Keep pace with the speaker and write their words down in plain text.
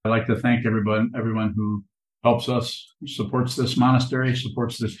I'd like to thank everyone who helps us, supports this monastery,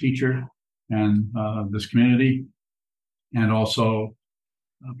 supports this teacher and this community. And also,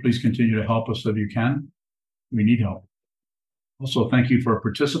 please continue to help us if you can. We need help. Also, thank you for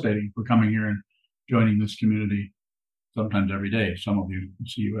participating, for coming here and joining this community sometimes every day. Some of you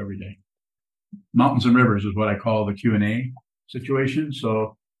see you every day. Mountains and rivers is what I call the Q&A situation.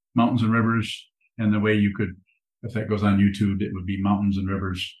 So mountains and rivers, and the way you could, if that goes on YouTube, it would be mountains and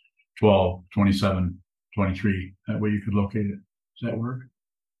rivers 12, 27, 23. That way you could locate it. Does that work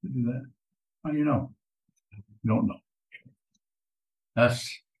to do that? How do you know? You don't know.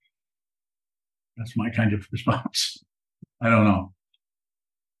 That's my kind of response. I don't know.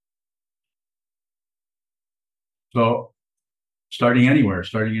 So starting anywhere,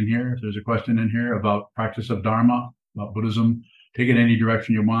 starting in here, if there's a question in here about practice of Dharma, about Buddhism, take it any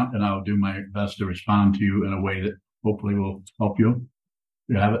direction you want, and I'll do my best to respond to you in a way that hopefully will help you.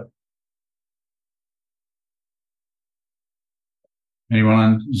 You have it. Anyone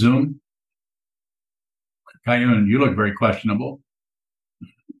on Zoom? Kayun, you look very questionable.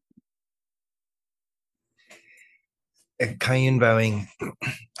 Kayun bowing.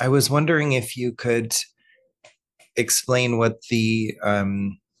 I was wondering if you could explain what the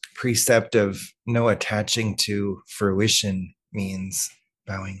precept of no attaching to fruition means,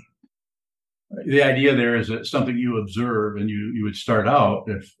 bowing. The idea there is that something you observe, and you would start out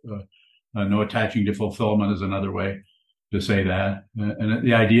if no attaching to fulfillment is another way to say that. And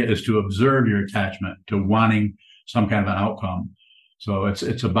the idea is to observe your attachment to wanting some kind of an outcome. So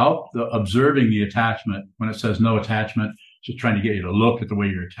it's about observing the attachment. When it says no attachment, it's just trying to get you to look at the way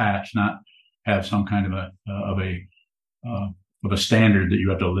you're attached, not have some kind of a standard that you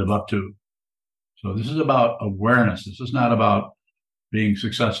have to live up to. So this is about awareness. This is not about being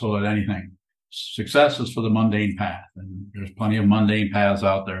successful at anything. Success is for the mundane path, and there's plenty of mundane paths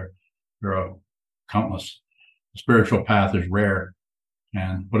out there. There are countless. The spiritual path is rare.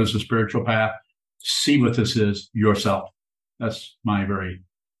 And what is the spiritual path? See what this is yourself. That's my very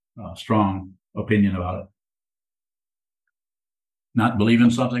strong opinion about it. Not believe in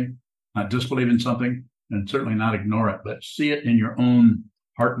something, not disbelieve in something, and certainly not ignore it, but see it in your own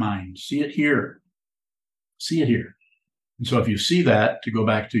heart mind. See it here. See it here. And so if you see that, to go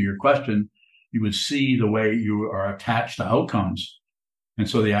back to your question, you would see the way you are attached to outcomes. And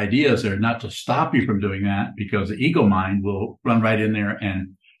so the idea is there not to stop you from doing that, because the ego mind will run right in there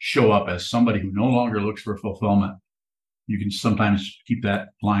and show up as somebody who no longer looks for fulfillment. You can sometimes keep that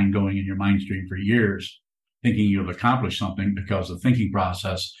line going in your mind stream for years, thinking you've accomplished something, because the thinking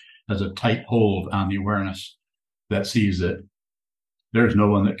process has a tight hold on the awareness that sees that there's no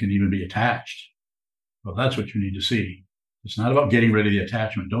one that can even be attached. Well, that's what you need to see. It's not about getting rid of the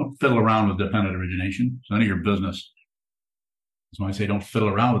attachment. Don't fiddle around with dependent origination. It's none of your business. So when I say don't fiddle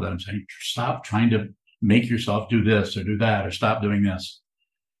around with that, I'm saying stop trying to make yourself do this or do that, or stop doing this.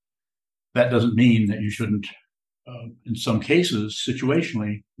 That doesn't mean that you shouldn't, in some cases,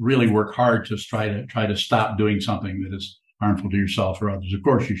 situationally, really work hard to try to stop doing something that is harmful to yourself or others. Of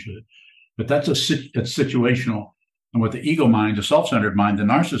course you should. But that's situational. And what the ego mind, the self-centered mind, the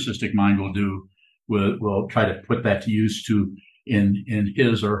narcissistic mind will do, will try to put that to use in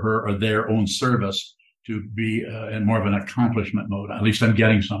his or her or their own service, to be in more of an accomplishment mode. At least I'm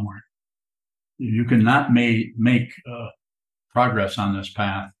getting somewhere. You cannot make progress on this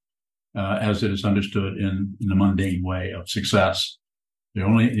path as it is understood in the mundane way of success. The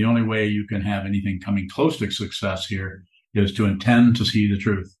only way you can have anything coming close to success here is to intend to see the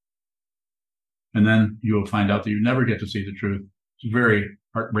truth. And then you will find out that you never get to see the truth. It's very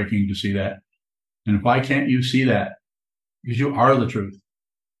heartbreaking to see that. And why can't you see that? Because you are the truth.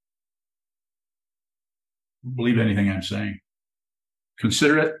 Don't believe anything I'm saying.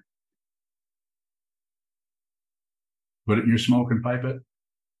 Consider it. Put it in your smoke and pipe it.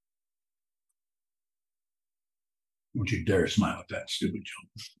 Don't you dare smile at that stupid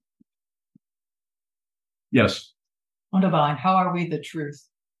joke. Yes. Divine, how are we the truth?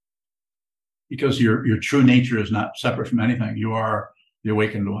 Because your true nature is not separate from anything. You are the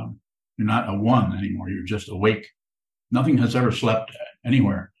awakened one. You're not a one anymore. You're just awake. Nothing has ever slept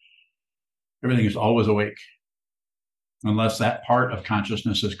anywhere. Everything is always awake, unless that part of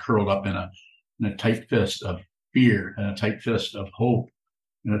consciousness is curled up in a tight fist of fear, and a tight fist of hope,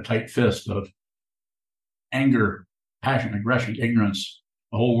 and a tight fist of anger, passion, aggression, ignorance.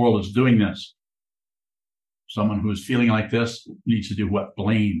 The whole world is doing this. Someone who is feeling like this needs to do what?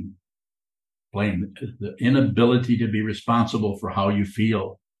 Blame. Blame. The inability to be responsible for how you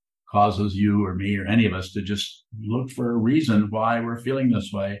feel causes you or me or any of us to just look for a reason why we're feeling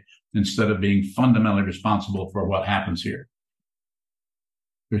this way, instead of being fundamentally responsible for what happens here.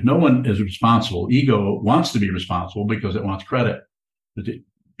 There's no one is responsible. Ego wants to be responsible because it wants credit. But the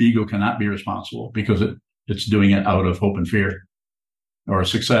ego cannot be responsible because it's doing it out of hope and fear, or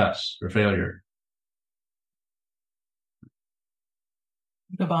success or failure.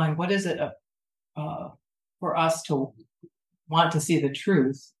 Divine, what is it for us to want to see the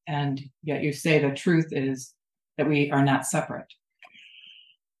truth, and yet you say the truth is that we are not separate?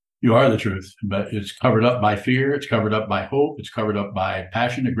 You are the truth, but it's covered up by fear. It's covered up by hope. It's covered up by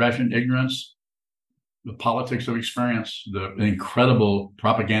passion, aggression, ignorance, the politics of experience, the incredible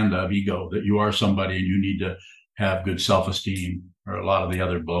propaganda of ego that you are somebody and you need to have good self-esteem, or a lot of the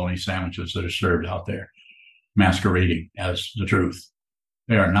other bologna sandwiches that are served out there masquerading as the truth.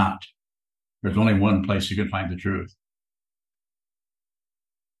 They are not. There's only one place you can find the truth.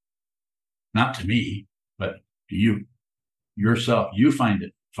 Not to me, but to you, yourself. You find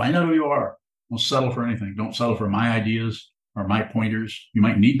it. Find out who you are. Don't settle for anything. Don't settle for my ideas or my pointers. You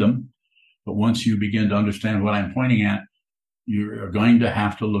might need them, but once you begin to understand what I'm pointing at, you're going to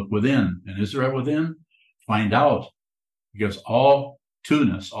have to look within. And is there a within? Find out. Because all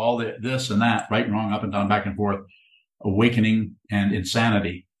two-ness, all the this and that, right and wrong, up and down, back and forth, awakening and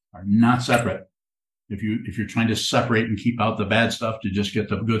insanity are not separate. If you're trying to separate and keep out the bad stuff to just get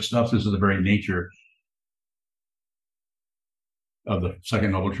the good stuff, this is the very nature of the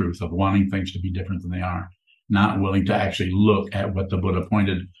second noble truth, of wanting things to be different than they are, not willing to actually look at what the Buddha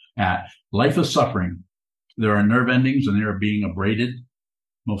pointed at. Life is suffering. There are nerve endings and they are being abraded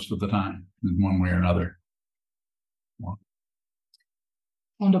most of the time in one way or another.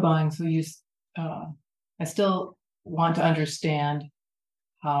 Wunderbar. So I still want to understand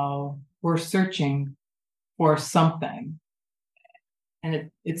how we're searching for something. And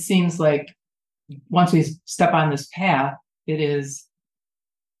it seems like once we step on this path, it is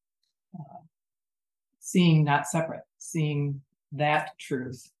seeing not separate, seeing that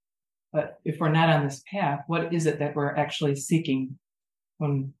truth. But if we're not on this path, what is it that we're actually seeking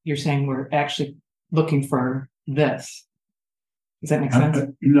when you're saying we're actually looking for this? Does that make sense?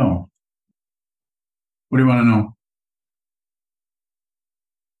 No. What do you want to know?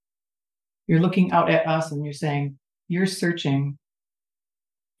 You're looking out at us and you're saying, you're searching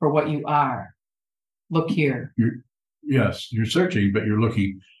for what you are. Look here. Yes, you're searching, but you're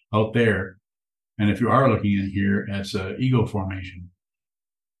looking out there. And if you are looking in here, it's an ego formation.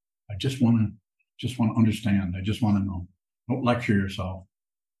 I just want to understand. I just want to know. Don't lecture yourself.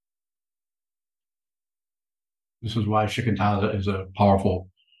 This is why Shikantaza is a powerful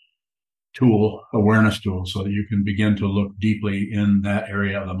tool, awareness tool, so that you can begin to look deeply in that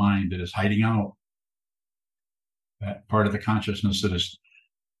area of the mind that is hiding out, that part of the consciousness that is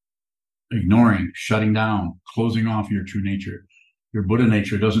ignoring, shutting down, closing off your true nature. Your Buddha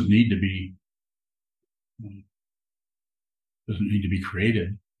nature doesn't need to be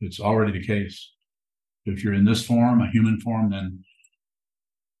created. It's already the case. If you're in this form, a human form, then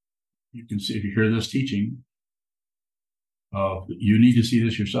you can see, if you hear this teaching, you need to see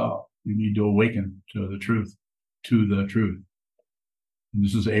this yourself. You need to awaken to the truth. And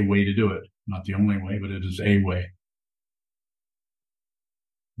this is a way to do it. Not the only way, but it is a way.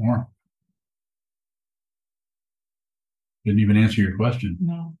 More? Didn't even answer your question.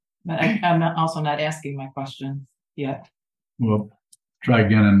 No, but I'm also not asking my question yet. Well, try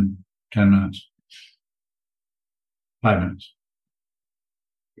again in 10 minutes. 5 minutes.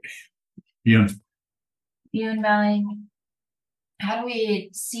 Yun Bowing. How do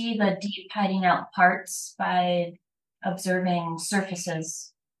we see the deep hiding out parts by observing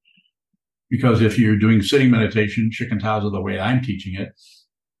surfaces? Because if you're doing sitting meditation, Shikantaza, the way I'm teaching it,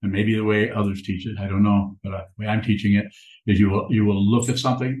 and maybe the way others teach it, I don't know, but the way I'm teaching it is you will look at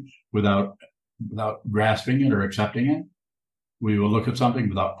something without grasping it or accepting it. We will look at something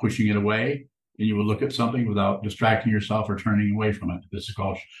without pushing it away, and you will look at something without distracting yourself or turning away from it. This is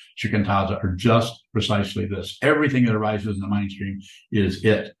called Shikantaza, or just precisely this. Everything that arises in the mind stream is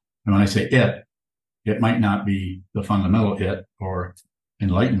it. And when I say it might not be the fundamental it or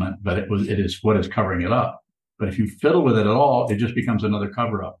enlightenment, but it is what is covering it up. But if you fiddle with it at all, it just becomes another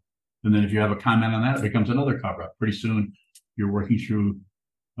cover up. And then if you have a comment on that, it becomes another cover up. Pretty soon you're working through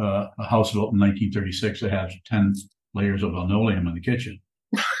a house built in 1936 that has 10 layers of linoleum in the kitchen.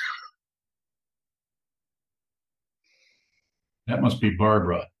 That must be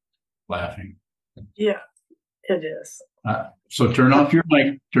Barbara laughing. Yeah, it is. So turn off your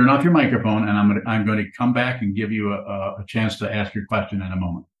microphone, and I'm going to come back and give you a chance to ask your question in a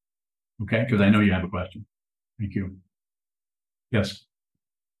moment. Okay? Because I know you have a question. Thank you. Yes.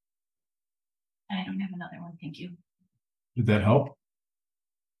 I don't have another one. Thank you. Did that help?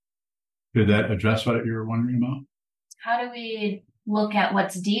 Did that address what you were wondering about? How do we look at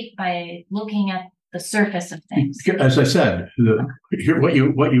what's deep by looking at the surface of things. As I said, what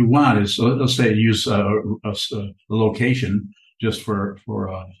you want is, let's say, use a location just for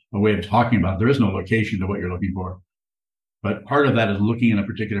a way of talking about it. There is no location to what you're looking for. But part of that is looking in a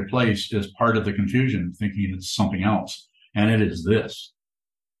particular place is part of the confusion, thinking it's something else. And it is this.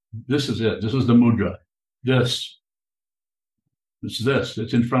 This is it. This is the mudra. It's this.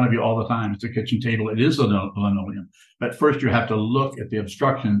 It's in front of you all the time. It's a kitchen table. It is a linoleum. But first you have to look at the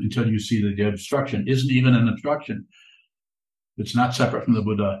obstruction until you see that the obstruction isn't even an obstruction. It's not separate from the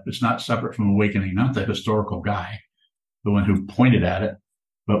Buddha. It's not separate from awakening, not the historical guy, the one who pointed at it,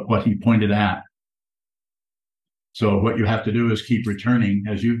 but what he pointed at. So what you have to do is keep returning,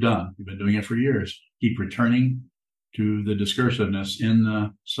 as you've done. You've been doing it for years. Keep returning to the discursiveness in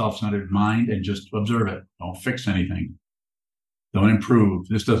the self-centered mind and just observe it. Don't fix anything. Don't improve.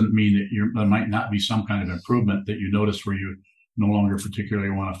 This doesn't mean that there might not be some kind of improvement that you notice where you no longer particularly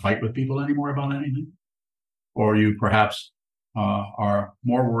want to fight with people anymore about anything. Or you perhaps are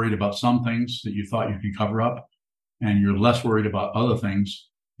more worried about some things that you thought you could cover up, and you're less worried about other things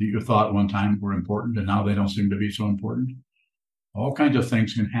that you thought one time were important, and now they don't seem to be so important. All kinds of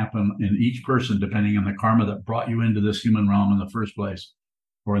things can happen in each person depending on the karma that brought you into this human realm in the first place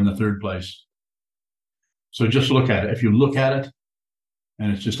or in the third place. So just look at it. If you look at it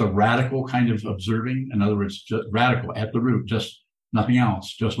and it's just a radical kind of observing, in other words, just radical at the root, just nothing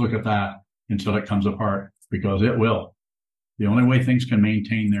else, just look at that until it comes apart, because it will. The only way things can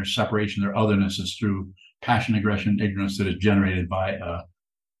maintain their separation, their otherness, is through passion, aggression, ignorance that is generated by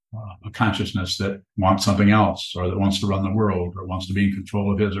a consciousness that wants something else, or that wants to run the world, or wants to be in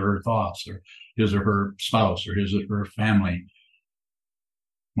control of his or her thoughts, or his or her spouse, or his or her family.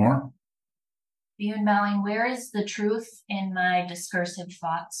 More? Yun Bowing, where is the truth in my discursive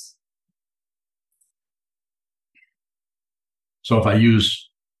thoughts? So if I use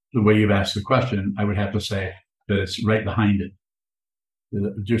the way you've asked the question, I would have to say that it's right behind it.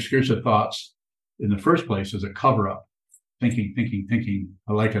 The discursive thoughts, in the first place, is a cover-up. Thinking.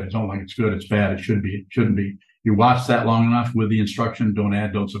 I like it. I don't like it. It's good. It's bad. It should be. It shouldn't be. You watch that long enough with the instruction, don't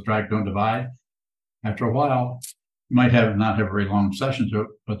add, don't subtract, don't divide. After a while, you might not have very long sessions,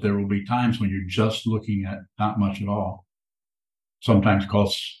 but there will be times when you're just looking at not much at all. Sometimes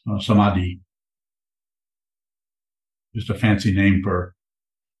called samadhi. Just a fancy name for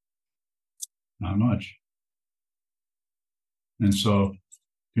not much. And so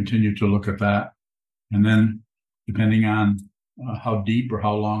continue to look at that. And then depending on how deep or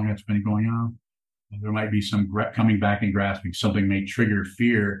how long that's been going on, there might be some coming back and grasping. Something may trigger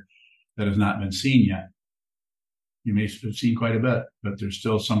fear that has not been seen yet. You may have seen quite a bit, but there's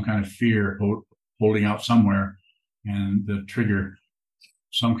still some kind of fear holding out somewhere, and the trigger,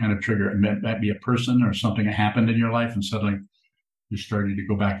 some kind of trigger. It might be a person or something that happened in your life, and suddenly you're starting to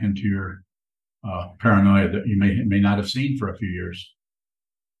go back into your paranoia that you may not have seen for a few years.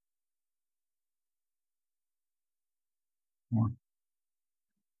 More.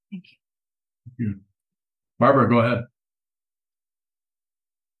 Thank you. Thank you. Barbara, go ahead.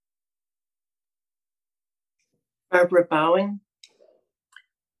 Barbara Bowing.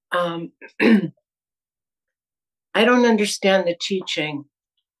 I don't understand the teaching.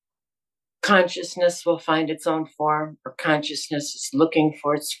 Consciousness will find its own form, or consciousness is looking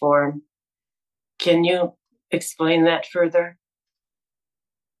for its form. Can you explain that further?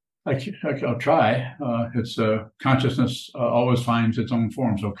 I'll try. It's consciousness always finds its own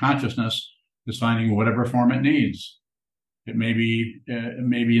form. So consciousness is finding whatever form it needs. It may be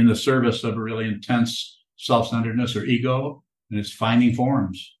in the service of a really intense self-centeredness or ego, and it's finding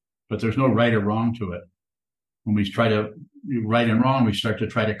forms. But there's no right or wrong to it. When we try to right and wrong, we start to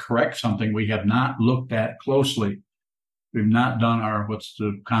try to correct something we have not looked at closely. We've not done what's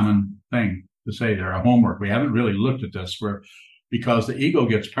the common thing to say there, our homework. We haven't really looked at this. Because the ego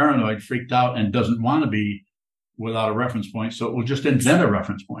gets paranoid, freaked out, and doesn't want to be without a reference point. So it will just invent a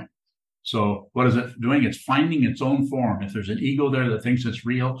reference point. So what is it doing? It's finding its own form. If there's an ego there that thinks it's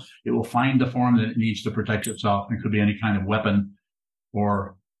real, it will find the form that it needs to protect itself. It could be any kind of weapon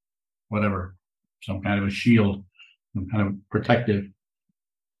or whatever, some kind of a shield, some kind of protective.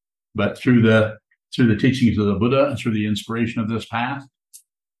 But through the teachings of the Buddha and through the inspiration of this path,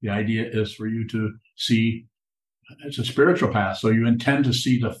 the idea is for you to see it's a spiritual path. So you intend to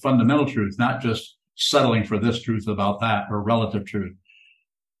see the fundamental truth, not just settling for this truth about that or relative truth.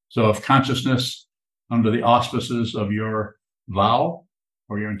 So if consciousness, under the auspices of your vow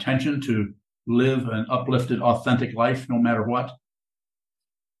or your intention to live an uplifted, authentic life, no matter what,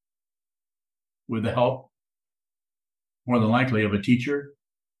 with the help, more than likely, of a teacher,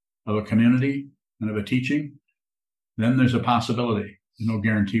 of a community, and of a teaching, then there's a possibility, no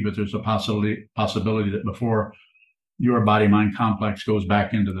guarantee, but there's a possibility that before your body-mind complex goes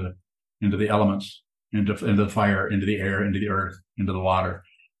back into the elements, into the fire, into the air, into the earth, into the water,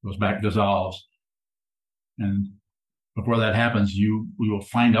 goes back, dissolves. And before that happens, we will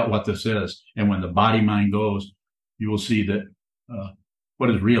find out what this is. And when the body-mind goes, you will see that what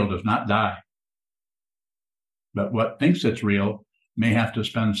is real does not die. But what thinks it's real may have to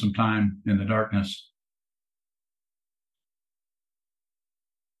spend some time in the darkness.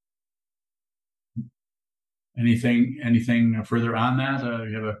 Anything further on that?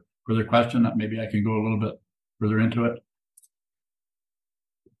 You have a further question? Maybe I can go a little bit further into it.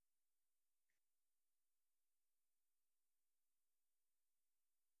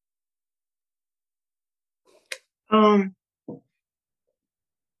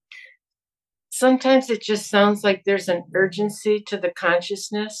 Sometimes it just sounds like there's an urgency to the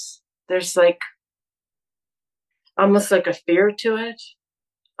consciousness. There's like almost like a fear to it.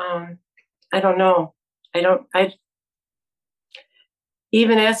 I don't know.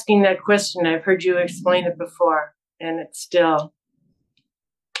 Even asking that question, I've heard you explain it before, and it's still.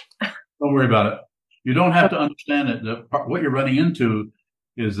 Don't worry about it. You don't have to understand it. What you're running into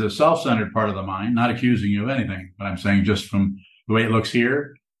is the self-centered part of the mind, not accusing you of anything, but I'm saying just from the way it looks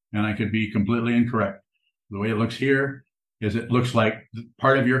here, and I could be completely incorrect. The way it looks here is it looks like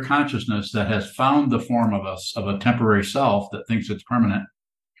part of your consciousness that has found the form of a temporary self that thinks it's permanent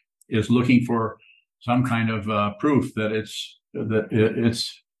is looking for some kind of proof that it's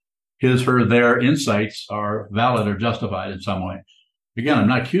his, her, their insights are valid or justified in some way. Again, I'm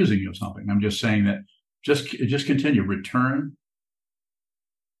not accusing you of something. I'm just saying that just continue. Return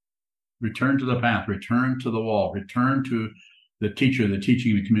to the path, return to the wall, return to the teacher, the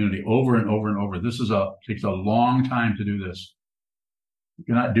teaching, the community over and over and over. Takes a long time to do this. You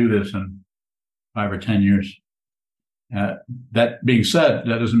cannot do this in 5 or 10 years. That being said,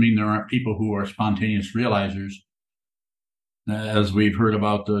 that doesn't mean there aren't people who are spontaneous realizers. As we've heard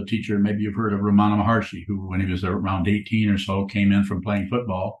about the teacher, maybe you've heard of Ramana Maharshi, who, when he was around 18 or so, came in from playing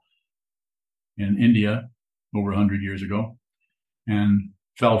football in India over 100 years ago and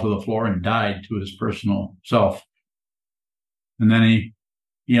fell to the floor and died to his personal self. And then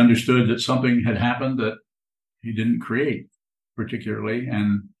he understood that something had happened that he didn't create particularly,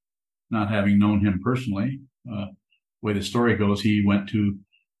 and not having known him personally, the way the story goes, he went to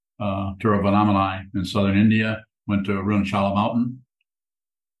Tiruvannamalai in southern India, went to Arunachala Mountain,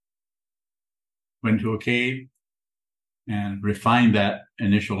 went to a cave, and refined that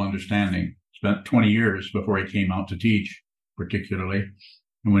initial understanding. Spent 20 years before he came out to teach, particularly.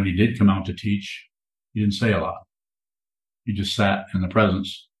 And when he did come out to teach, he didn't say a lot. He just sat in the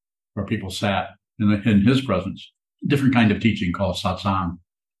presence, or people sat in his presence. Different kind of teaching called satsang,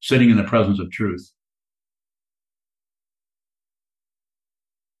 sitting in the presence of truth.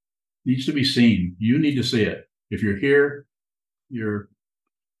 Needs to be seen. You need to see it. If you're here, even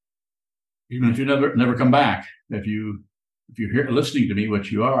if you never come back, if you're here listening to me,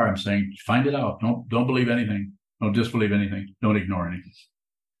 which you are, I'm saying, find it out. Don't believe anything. Don't disbelieve anything. Don't ignore anything.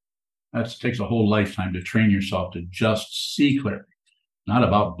 That takes a whole lifetime to train yourself to just see clearly. Not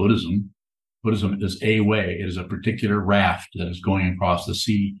about Buddhism. Buddhism is a way. It is a particular raft that is going across the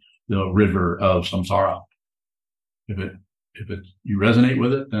sea, the river of samsara. If you resonate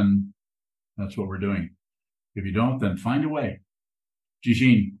with it, then that's what we're doing. If you don't, then find a way.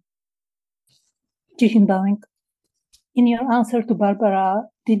 Jishin. Jishin bowing. In your answer to Barbara,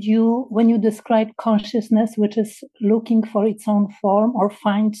 when you described consciousness, which is looking for its own form or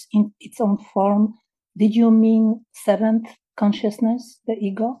finds in its own form, did you mean seventh consciousness, the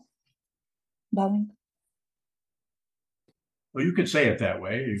ego? Bowing. Well, you could say it that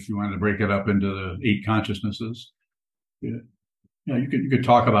way if you wanted to break it up into the 8 consciousnesses. Yeah, you could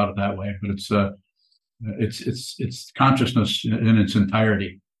talk about it that way, but it's consciousness in its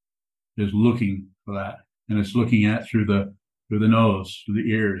entirety is looking for that, and it's looking at through the nose, through the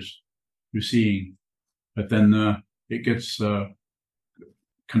ears, through seeing. But then it gets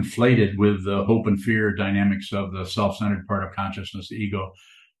conflated with the hope and fear dynamics of the self-centered part of consciousness, the ego,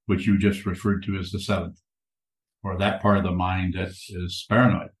 which you just referred to as the 7th, or that part of the mind that is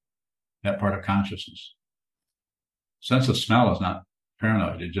paranoid, that part of consciousness. Sense of smell is not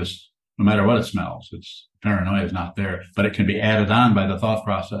paranoid. It just, no matter what it smells, its paranoia is not there, but it can be added on by the thought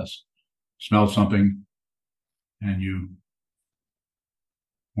process. Smell something and you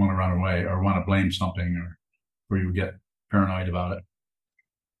want to run away or want to blame something, or you get paranoid about it.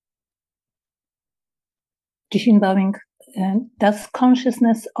 Jishin bowing. Does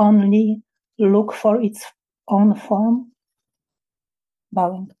consciousness only look for its own form?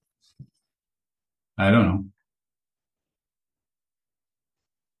 Bowing. I don't know.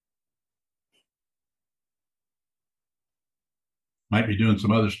 Might be doing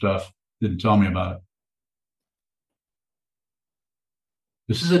some other stuff. Didn't tell me about it.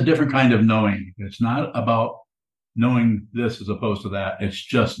 This is a different kind of knowing. It's not about knowing this as opposed to that. It's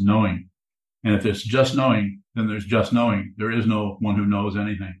just knowing. And if it's just knowing, then there's just knowing. There is no one who knows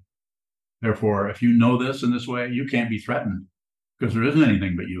anything. Therefore, if you know this in this way, you can't be threatened because there isn't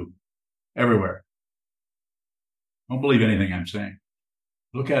anything but you everywhere. Don't believe anything I'm saying.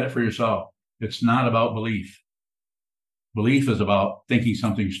 Look at it for yourself. It's not about belief. Belief is about thinking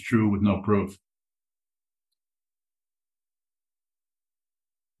something's true with no proof.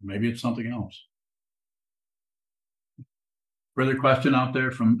 Maybe it's something else. Further question out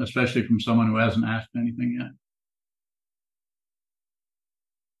there especially from someone who hasn't asked anything yet?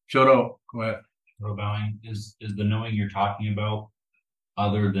 Shoto, go ahead. Bowing is the knowing you're talking about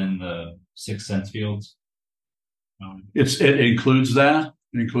other than the six sense fields? It includes that.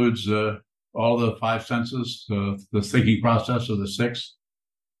 It includes all the five senses, the thinking process of the six.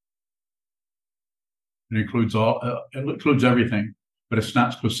 It includes it includes everything, but it's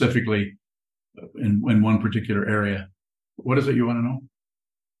not specifically in one particular area. What is it you want to know?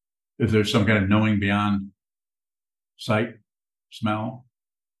 If there's some kind of knowing beyond sight, smell,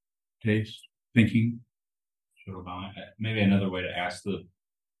 taste, thinking? Maybe another way to ask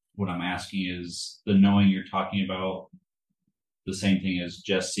what I'm asking is the knowing you're talking about the same thing as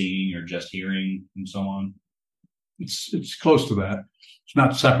just seeing or just hearing and so on? It's close to that. It's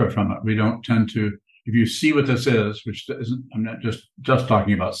not separate from it. We don't tend to, if you see what this is, which isn't, I'm not just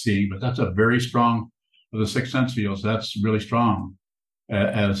talking about seeing, but that's a very strong, of the six sense fields, that's really strong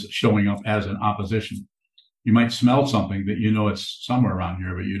as showing up as an opposition. You might smell something that you know it's somewhere around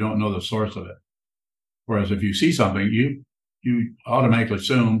here, but you don't know the source of it. Whereas if you see something, you automatically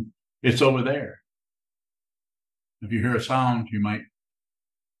assume it's over there. If you hear a sound, you might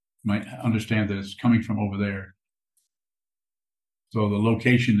understand that it's coming from over there. So the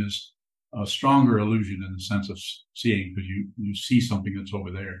location is a stronger illusion in the sense of seeing, because you see something that's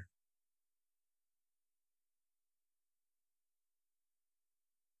over there.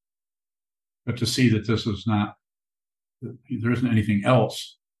 But to see that this is not, there isn't anything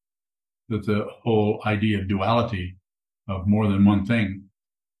else, that the whole idea of duality, of more than one thing,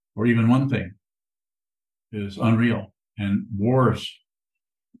 or even one thing, is unreal. And wars,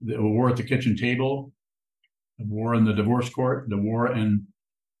 the war at the kitchen table, the war in the divorce court, the war in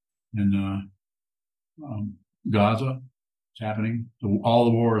Gaza, it's happening. All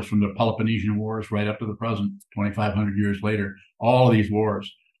the wars from the Peloponnesian Wars right up to the present, 2,500 years later, all of these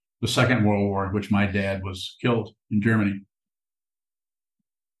wars. The Second World War, in which my dad was killed in Germany.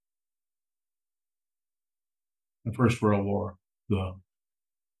 The First World War, the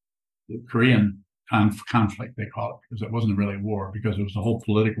Korean conflict, they call it, because it wasn't really a war, because it was a whole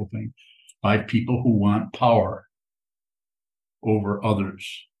political thing by people who want power over others.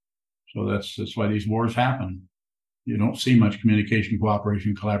 So that's why these wars happen. You don't see much communication,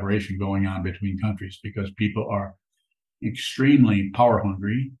 cooperation, collaboration going on between countries, because people are extremely power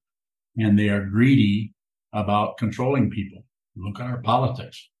hungry and they are greedy about controlling people. Look at our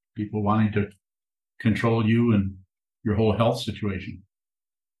politics. People wanting to control you and your whole health situation.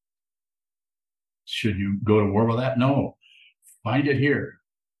 Should you go to war with that? No. Find it here.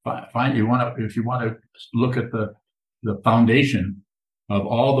 If you want to look at the foundation of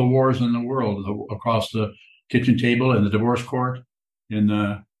all the wars in the world, across the kitchen table, in the divorce court, in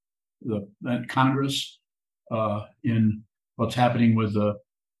the Congress, in what's happening with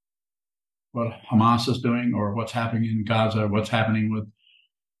what Hamas is doing, or what's happening in Gaza, what's happening with,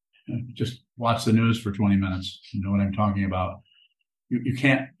 just watch the news for 20 minutes. You know what I'm talking about. You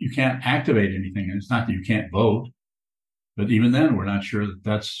can't activate anything. And it's not that you can't vote, but even then, we're not sure that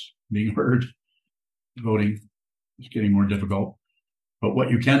that's being heard. Voting is getting more difficult. But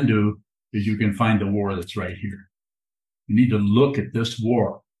what you can do is you can find the war that's right here. You need to look at this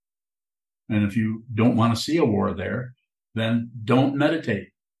war. And if you don't want to see a war there, then don't meditate.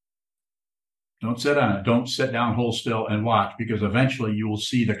 Don't sit on it. Don't sit down, hold still, and watch, because eventually you will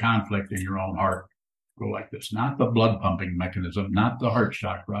see the conflict in your own heart go like this. Not the blood pumping mechanism, not the heart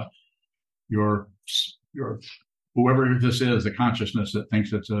chakra. Your whoever this is, the consciousness that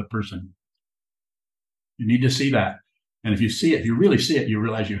thinks it's a person. You need to see that. And if you see it, if you really see it, you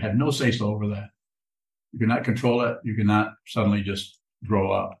realize you have no say-so over that. You cannot control it. You cannot suddenly just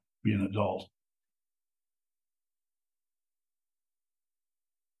grow up, be an adult.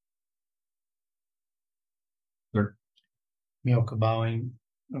 Sir. Mielka bowing.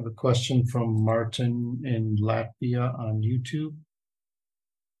 I have a question from Martin in Latvia on YouTube.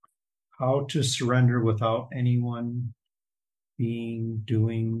 How to surrender without anyone being,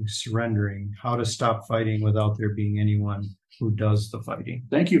 doing, surrendering, how to stop fighting without there being anyone who does the fighting.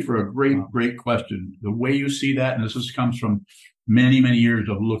 Thank you for a great question. The way you see that, and this comes from many, many years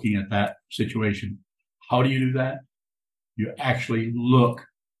of looking at that situation. How do you do that? You actually look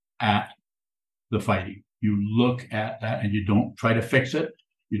at the fighting. You look at that and you don't try to fix it.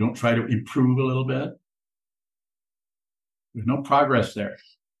 You don't try to improve a little bit. There's no progress there,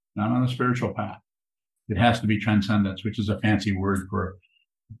 not on the spiritual path. It has to be transcendence, which is a fancy word for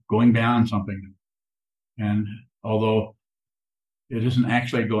going beyond something. And although it isn't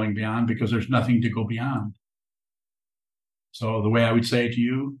actually going beyond, because there's nothing to go beyond. So the way I would say it to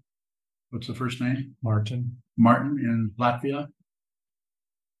you, what's the first name? Martin. Martin in Latvia.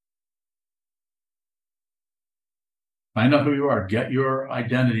 Find out who you are. Get your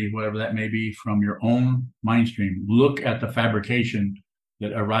identity, whatever that may be, from your own mind stream. Look at the fabrication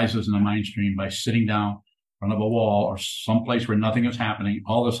that arises in the mind stream by sitting down in front of a wall or someplace where nothing is happening.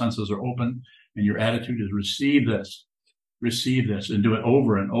 All the senses are open, and your attitude is receive this, and do it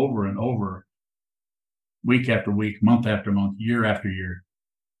over and over and over, week after week, month after month, year after year.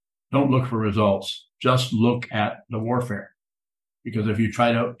 Don't look for results. Just look at the warfare. Because if you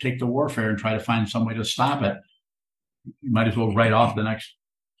try to take the warfare and try to find some way to stop it, you might as well write off the next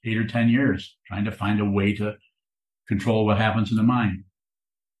 8 or 10 years trying to find a way to control what happens in the mind.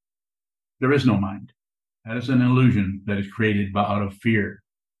 There is no mind. That is an illusion that is created out of fear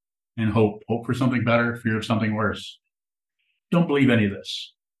and hope. Hope for something better, fear of something worse. Don't believe any of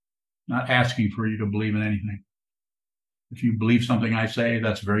this. Not asking for you to believe in anything. If you believe something I say,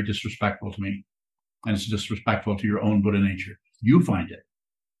 that's very disrespectful to me. And it's disrespectful to your own Buddha nature. You find it.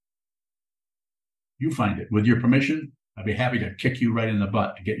 You find it. With your permission, I'd be happy to kick you right in the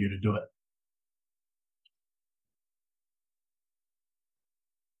butt to get you to do it.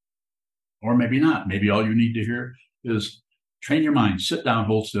 Or maybe not. Maybe all you need to hear is train your mind, sit down,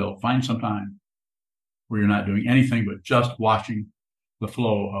 hold still, find some time where you're not doing anything but just watching the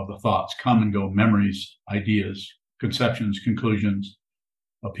flow of the thoughts come and go, memories, ideas, conceptions, conclusions,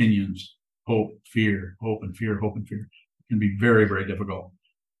 opinions, hope, fear, hope and fear, hope and fear. It can be very, very difficult.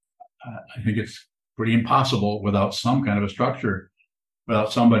 I think it's pretty impossible without some kind of a structure,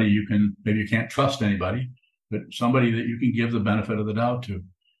 without somebody maybe you can't trust anybody, but somebody that you can give the benefit of the doubt to.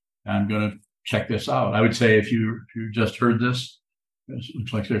 I'm going to check this out. I would say if you just heard this, it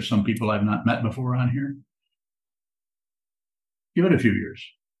looks like there's some people I've not met before on here. Give it a few years.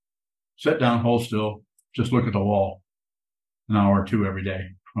 Sit down, hold still, just look at the wall an hour or two every day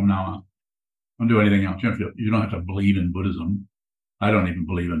from now on. Don't do anything else. You don't have to believe in Buddhism. I don't even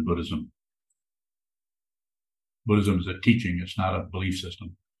believe in Buddhism. Buddhism is a teaching. It's not a belief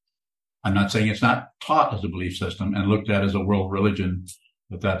system. I'm not saying it's not taught as a belief system and looked at as a world religion,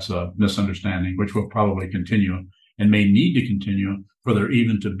 but that's a misunderstanding, which will probably continue and may need to continue for there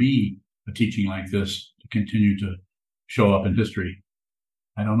even to be a teaching like this to continue to show up in history.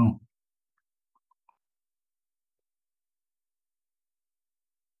 I don't know.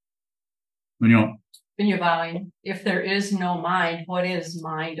 When you're bowing, if there is no mind, what is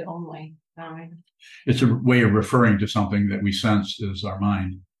mind only? It's a way of referring to something that we sense is our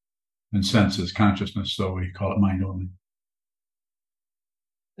mind, and sense is consciousness, so we call it mind only.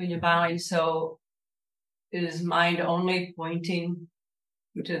 When you're bowing, so is mind only pointing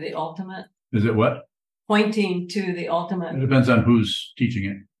to the ultimate? Is it what? Pointing to the ultimate. It depends on who's teaching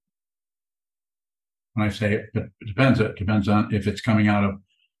it. When I say it depends on if it's coming out of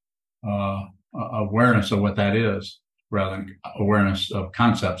awareness of what that is, rather than awareness of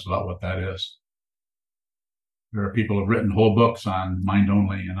concepts about what that is. There are people who have written whole books on mind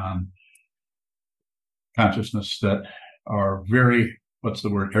only and on consciousness that are very,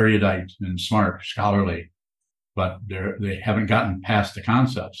 erudite and smart, scholarly, but they haven't gotten past the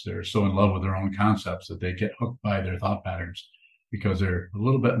concepts. They're so in love with their own concepts that they get hooked by their thought patterns because they're a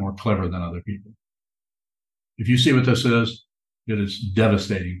little bit more clever than other people. If you see what this is, it is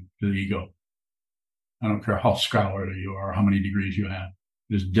devastating to the ego. I don't care how scholarly you are, how many degrees you have.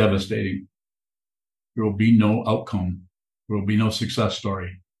 It is devastating. There will be no outcome. There will be no success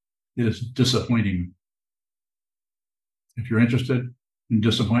story. It is disappointing. If you're interested in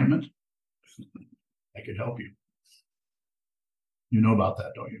disappointment, I could help you. You know about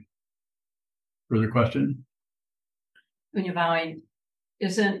that, don't you? Further question? When you're bowing,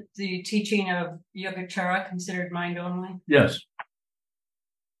 isn't the teaching of Yogacara considered mind only? Yes.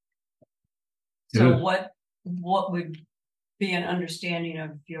 So what would be an understanding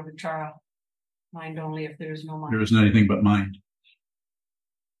of Yogacara, mind only, if there is no mind? There isn't anything but mind.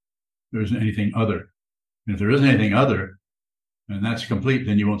 There isn't anything other. And if there isn't anything other, and that's complete,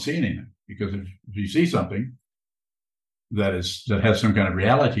 then you won't see anything. Because if you see something, that has some kind of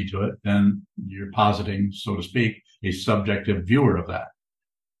reality to it, then you're positing, so to speak, a subjective viewer of that.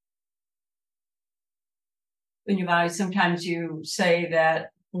 Sometimes you say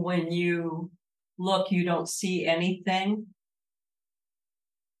that when you look, you don't see anything.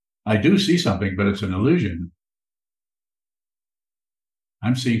 I do see something, but it's an illusion.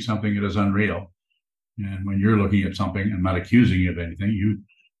 I'm seeing something that is unreal. And when you're looking at something, I'm not accusing you of anything, you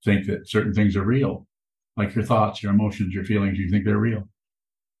think that certain things are real, like your thoughts, your emotions, your feelings, you think they're real.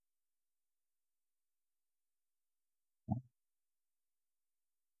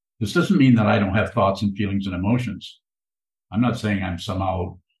 This doesn't mean that I don't have thoughts and feelings and emotions. I'm not saying I'm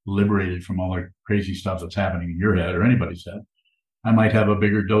somehow liberated from all the crazy stuff that's happening in your head or anybody's head. I might have a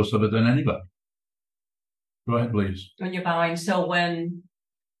bigger dose of it than anybody. Go ahead, please. When you're bowing, so when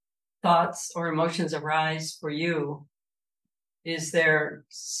thoughts or emotions arise for you, is there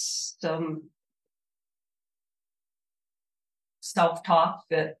some self-talk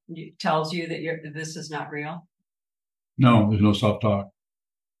that tells you that this is not real? No, there's no self-talk.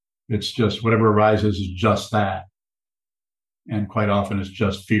 It's just whatever arises is just that. And quite often it's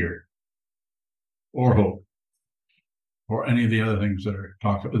just fear or hope or any of the other things that are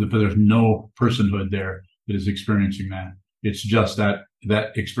talked about. But there's no personhood there that is experiencing that. It's just that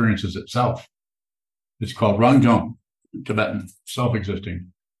experiences itself. It's called Rangjong, Tibetan,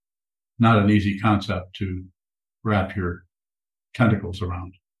 self-existing. Not an easy concept to wrap your tentacles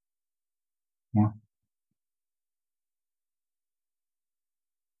around. More?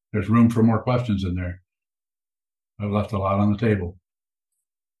 There's room for more questions in there. I've left a lot on the table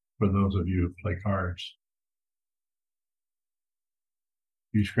for those of you who play cards.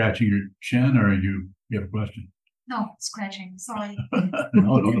 You scratching your chin or you have a question? No, scratching. Sorry.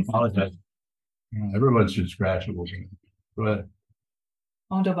 No, don't apologize. Everyone should scratch it. Go ahead.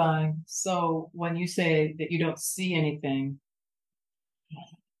 Ondabang, so when you say that you don't see anything,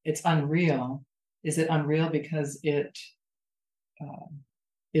 it's unreal. Is it unreal because it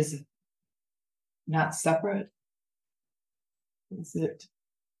is not separate? Is it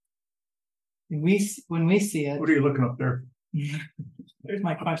when we see it? What are you looking up there? There's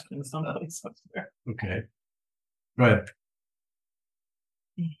my question. Someplace up there. Okay. Go ahead.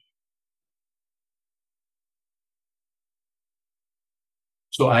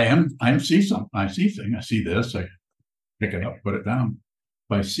 So I see things. I see this. I pick it up, put it down.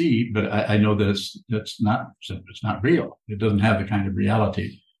 I see, but I know that it's not real. It doesn't have the kind of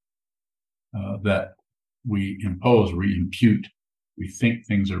reality that we impose, we impute. We think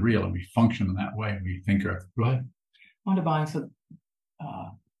things are real and we function in that way. We think are, go ahead. Ondabang, so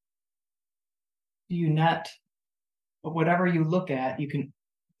do you not, whatever you look at, you can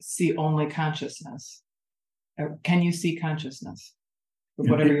see only consciousness? Or can you see consciousness?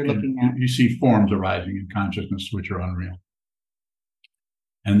 Whatever you're looking at. You see forms arising in consciousness which are unreal.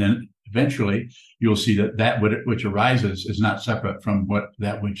 And then eventually you'll see that which arises is not separate from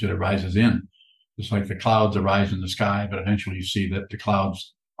that which it arises in. It's like the clouds arise in the sky, but eventually you see that the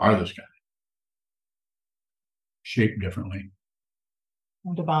clouds are the sky, shaped differently.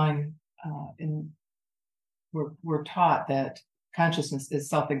 Divine, we're taught that consciousness is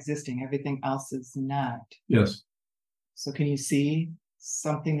self-existing. Everything else is not. Yes. So can you see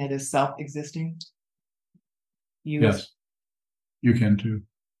something that is self-existing? Yes, you can too.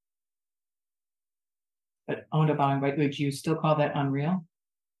 But Ondabang, right, would you still call that unreal?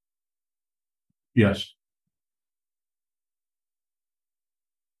 Yes.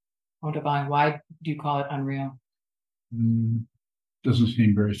 Ondabang, why do you call it unreal? Doesn't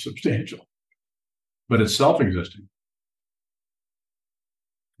seem very substantial, but it's self-existing.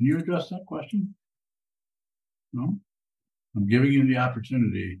 Can you address that question? No? I'm giving you the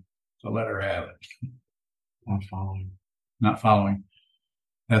opportunity to let her have it. Not following. Not following.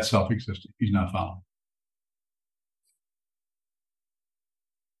 That's self-existing. He's not following.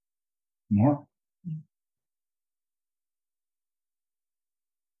 More?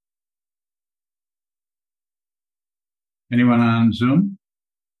 Anyone on Zoom?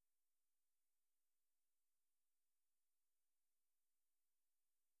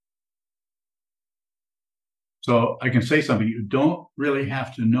 So I can say something. You don't really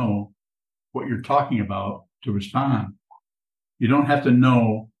have to know what you're talking about to respond. You don't have to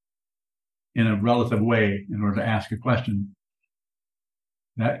know in a relative way in order to ask a question.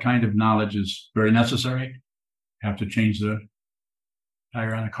 That kind of knowledge is very necessary. You have to change the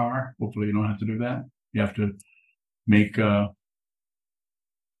tire on a car. Hopefully you don't have to do that. You have to make what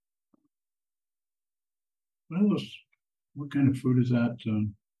kind of food is that?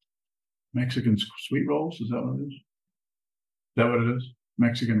 Mexican sweet rolls? Is that what it is? Is that what it is?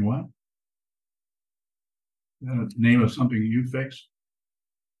 Mexican what? The name of something you fix.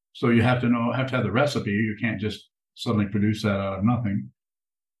 So you have to have the recipe. You can't just suddenly produce that out of nothing.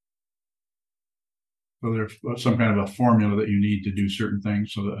 So there's some kind of a formula that you need to do certain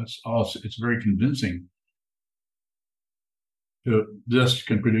things. So it's very convincing. This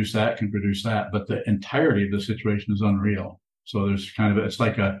can produce that, but the entirety of the situation is unreal. So there's it's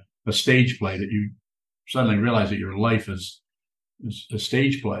like a stage play that you suddenly realize that your life is a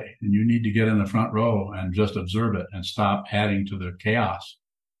stage play, and you need to get in the front row and just observe it and stop adding to the chaos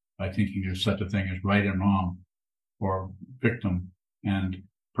by thinking there's such a thing as right and wrong, or victim and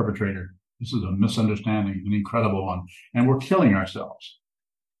perpetrator. This is a misunderstanding, an incredible one, and we're killing ourselves.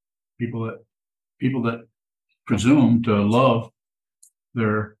 People that presume to love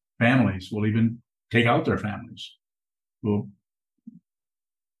their families will even take out their families. Will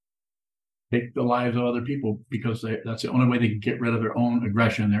take the lives of other people because that's the only way they can get rid of their own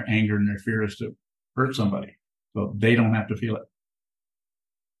aggression, their anger, and their fear is to hurt somebody. So they don't have to feel it.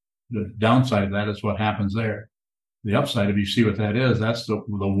 The downside of that is what happens there. The upside, if you see what that is, that's the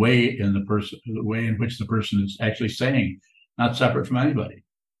way the way in which the person is actually saying, not separate from anybody.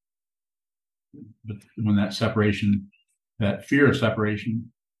 But when that separation, that fear of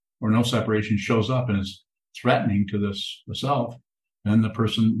separation or no separation shows up and is threatening to the self, then the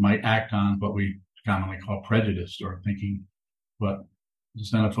person might act on what we commonly call prejudice, or thinking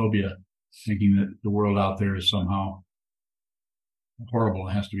xenophobia, thinking that the world out there is somehow horrible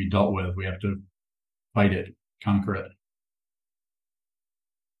and has to be dealt with. We have to fight it, conquer it.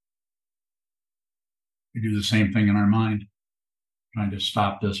 We do the same thing in our mind, trying to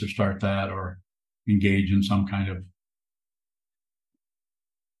stop this or start that, or engage in some kind of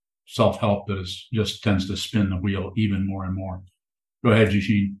self-help that just tends to spin the wheel even more and more. Go ahead,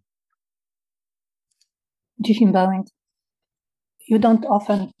 Jishin. Jishin bowing. You don't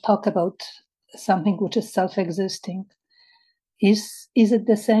often talk about something which is self-existing. Is it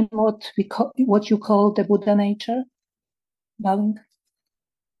the same what you call the Buddha nature? Bowing?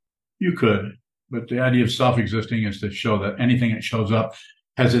 You could, but the idea of self-existing is to show that anything that shows up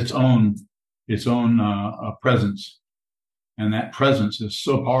has its own presence, and that presence is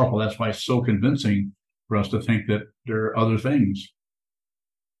so powerful. That's why it's so convincing for us to think that there are other things,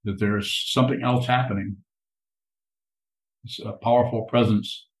 that there's something else happening. It's a powerful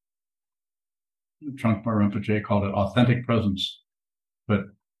presence. Trungpa Rinpoche called it authentic presence. But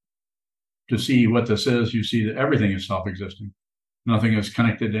to see what this is, you see that everything is self-existing. Nothing is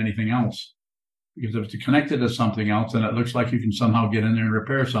connected to anything else. Because if it's connected to something else, then it looks like you can somehow get in there and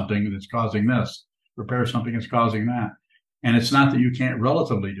repair something that's causing this, repair something that's causing that. And it's not that you can't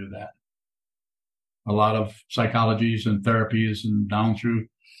relatively do that. A lot of psychologies and therapies and down through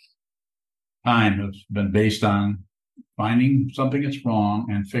time have been based on finding something that's wrong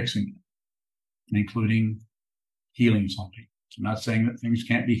and fixing it, including healing something. I'm not saying that things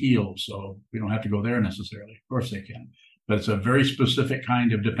can't be healed, so we don't have to go there necessarily. Of course they can. But it's a very specific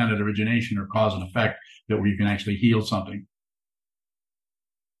kind of dependent origination or cause and effect that where you can actually heal something.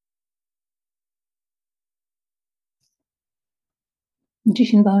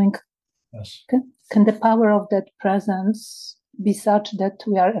 Jishin bowing. Yes. Can the power of that presence be such that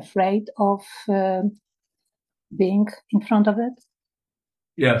we are afraid of being in front of it?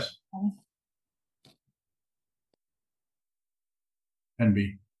 Yes. Can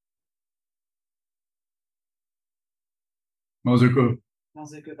be. Mozuku.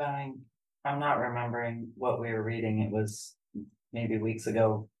 Mozuku bowing. I'm not remembering what we were reading. It was maybe weeks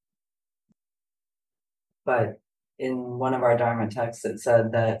ago. But in one of our Dharma texts, it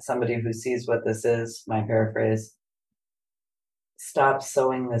said that somebody who sees what this is, my paraphrase, stops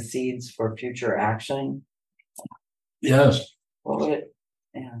sowing the seeds for future action. Yes. What would it?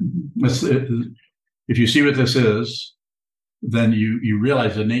 Yeah. If you see what this is, then you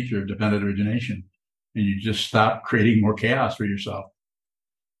realize the nature of dependent origination, and you just stop creating more chaos for yourself.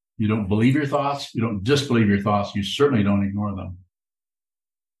 You don't believe your thoughts. You don't disbelieve your thoughts. You certainly don't ignore them.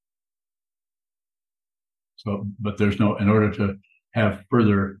 So, but there's no, in order to have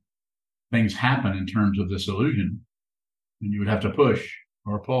further things happen in terms of this illusion, then you would have to push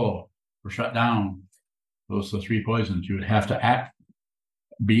or pull or shut down. Those are the three poisons. You would have to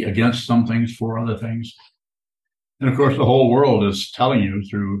be against some things for other things. And of course, the whole world is telling you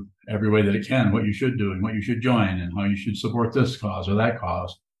through every way that it can what you should do and what you should join and how you should support this cause or that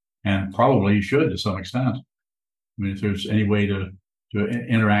cause. And probably you should to some extent. I mean, if there's any way to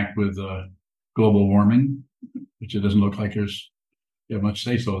interact with global warming, which it doesn't look like you have much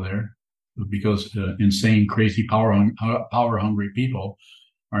say so there, because insane, crazy, power hungry people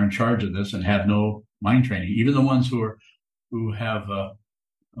are in charge of this and have no mind training. Even the ones who have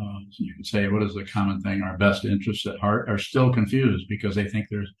So you could say, what is the common thing? Our best interests at heart are still confused because they think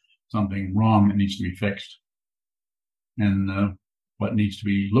there's something wrong that needs to be fixed. And what needs to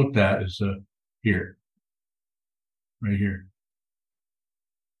be looked at is here, right here.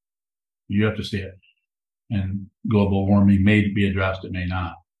 You have to see it. And global warming may be addressed, it may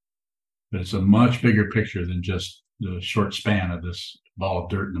not. But it's a much bigger picture than just the short span of this ball of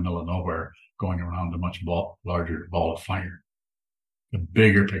dirt in the middle of nowhere going around a much larger ball of fire. A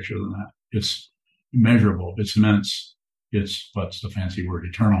bigger picture than that. It's immeasurable. It's immense. It's, what's the fancy word,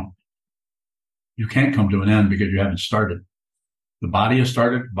 eternal. You can't come to an end because you haven't started. The body has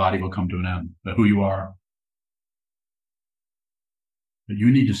started, the body will come to an end. But who you are. But you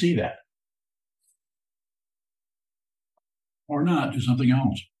need to see that. Or not, do something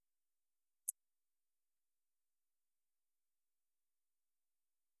else.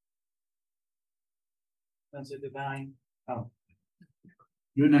 That's a divine. Oh.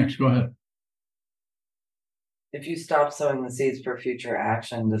 You're next, go ahead. If you stop sowing the seeds for future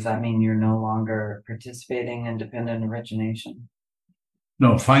action, does that mean you're no longer participating in dependent origination?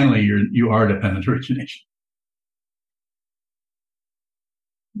 No, finally, you are dependent origination.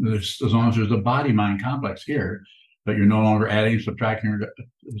 As long as there's a body-mind complex here, but you're no longer adding, subtracting,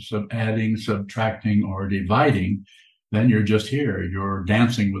 or dividing, then you're just here. You're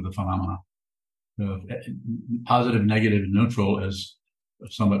dancing with the phenomena. Positive, negative, and neutral is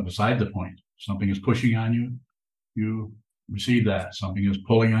somewhat beside the point. Something is pushing on you, you receive that. Something is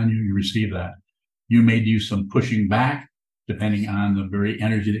pulling on you, you receive that. You may do some pushing back, depending on the very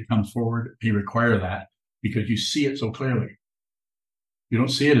energy that comes forward. May require that because you see it so clearly. You don't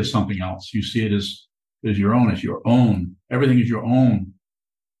see it as something else. You see it as your own. It's your own. Everything is your own.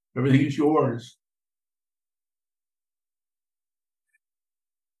 Everything is yours.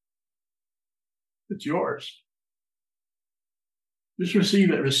 It's yours. Just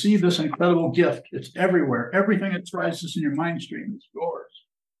receive it. Receive this incredible gift. It's everywhere. Everything that rises in your mind stream is yours.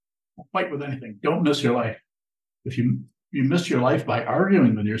 Don't fight with anything. Don't miss your life. If you miss your life by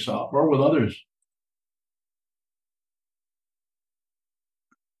arguing with yourself or with others,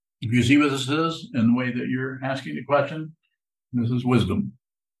 if you see what this is in the way that you're asking the question, this is wisdom.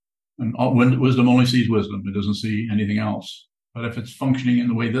 And wisdom only sees wisdom. It doesn't see anything else. But if it's functioning in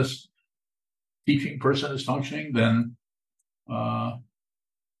the way this teaching person is functioning, then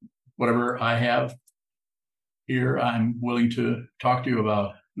whatever I have here, I'm willing to talk to you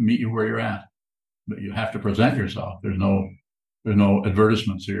about, meet you where you're at. But you have to present yourself. There's no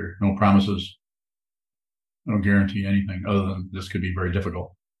advertisements here, no promises, no guarantee anything other than this could be very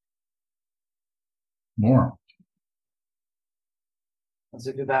difficult. More.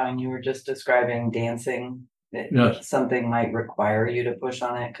 Sokuzan, you were just describing dancing. Yes. Something might require you to push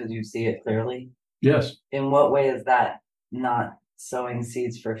on it because you see it clearly. Yes. In what way is that not sowing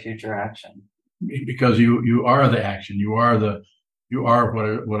seeds for future action? Because you are the action. You are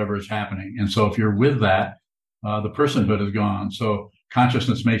whatever is happening. And so if you're with that, the personhood is gone. So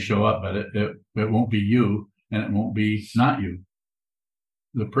consciousness may show up, but it won't be you, and it won't be not you.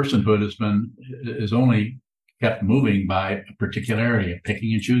 The personhood is only kept moving by a particularity,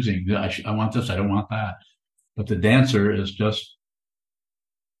 picking and choosing. I want this, I don't want that. But the dancer is just,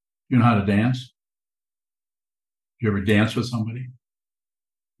 you know how to dance? You ever dance with somebody?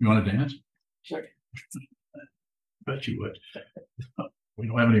 You want to dance? Sure. Bet you would. We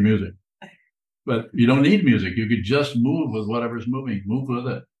don't have any music. But you don't need music. You could just move with whatever's moving. Move with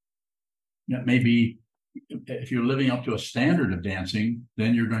it. That may be, if you're living up to a standard of dancing,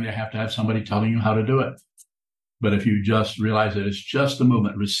 then you're going to have somebody telling you how to do it. But if you just realize that it's just the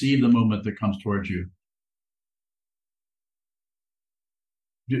movement, receive the movement that comes towards you.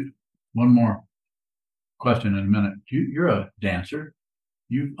 One more question in a minute. You're a dancer.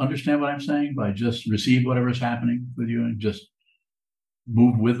 You understand what I'm saying by just receive whatever's happening with you and just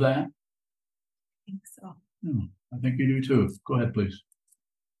move with that? I think so. I think you do too. Go ahead, please.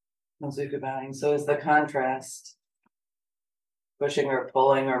 So is the contrast pushing or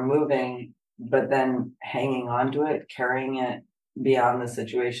pulling or moving, but then hanging on to it, carrying it beyond the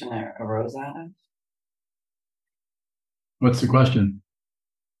situation it arose out of? What's the question?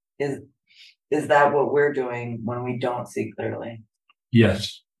 Is that what we're doing when we don't see clearly?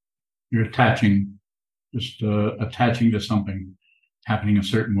 Yes. You're attaching to something happening a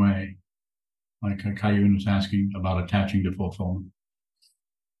certain way. Like Kayun was asking about attaching to fulfillment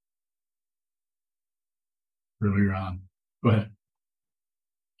earlier on. Go ahead.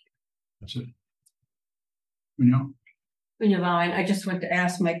 That's it. I just want to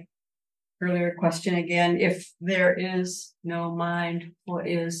ask my earlier question again. If there is no mind, what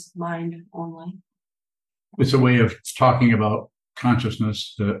is mind only? It's a way of talking about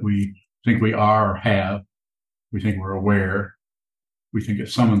consciousness that we think we are or have. We think we're aware. We think that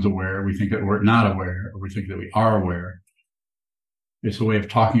someone's aware. We think that we're not aware, or we think that we are aware. It's a way of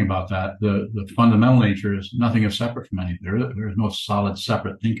talking about that. The fundamental nature is nothing is separate from anything. There is no solid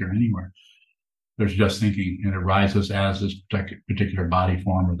separate thinker anywhere. There's just thinking, and it arises as this particular body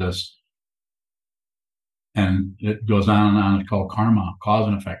form or this. And it goes on and on. It's called karma, cause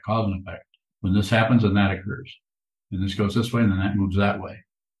and effect, cause and effect. When this happens, then that occurs. And this goes this way, and then that moves that way.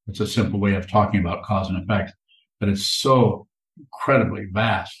 It's a simple way of talking about cause and effect, but it's so incredibly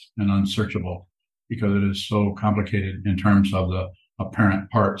vast and unsearchable because it is so complicated in terms of the apparent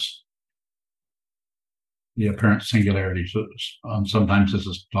parts, the apparent singularity. So sometimes this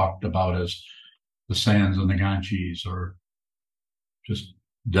is talked about as the sands and the Ganges, or just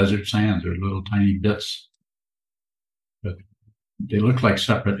desert sands. They're little tiny bits, but they look like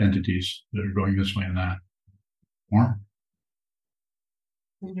separate entities that are going this way and that. More?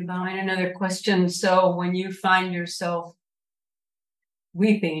 Another question. So when you find yourself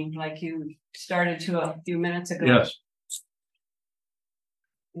weeping, like you started to a few minutes ago, Yes.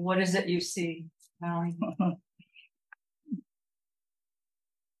 What is it you see, Valley?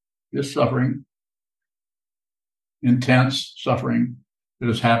 This suffering, intense suffering that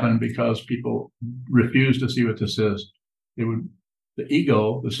has happened because people refuse to see what this is. The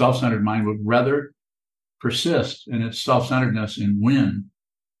ego, the self-centered mind, would rather persist in its self-centeredness and win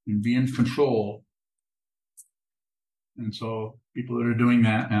and be in control. And so people that are doing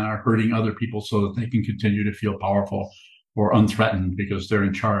that and are hurting other people so that they can continue to feel powerful or unthreatened because they're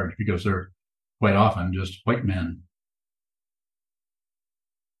in charge, because they're quite often just white men.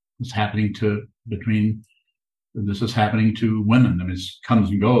 It's happening to women. I mean, it comes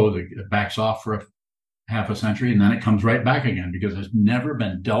and goes. It backs off for half a century, and then it comes right back again because it's never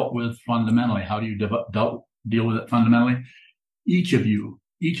been dealt with fundamentally. How do you deal with it fundamentally? Each of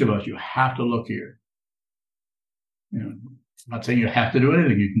us, you have to look here. I'm not saying you have to do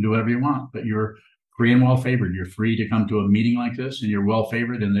anything. You can do whatever you want, but you're free and well favored. You're free to come to a meeting like this, and you're well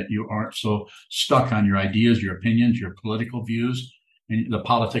favored in that you aren't so stuck on your ideas, your opinions, your political views, and the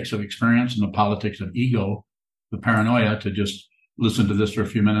politics of experience and the politics of ego, the paranoia to just listen to this for a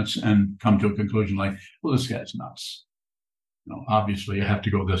few minutes and come to a conclusion like, well, this guy's nuts. Obviously you have to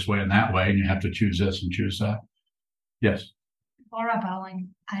go this way and that way, and you have to choose this and choose that. Yes. Laura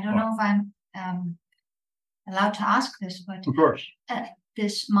Bowling, I don't know if I'm allowed to ask this, but of course,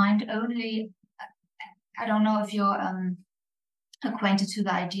 this mind only. I don't know if you're acquainted to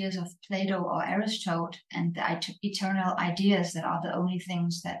the ideas of Plato or Aristotle and the eternal ideas that are the only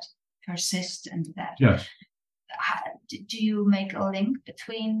things that persist, and that. Yes. Do you make a link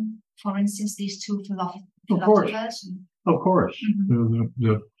between, for instance, these two philosophers? Of course.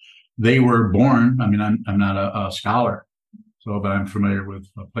 Mm-hmm. They were born. I mean, I'm not a scholar, but I'm familiar with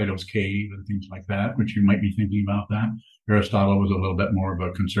Plato's Cave and things like that, which you might be thinking about that. Aristotle was a little bit more of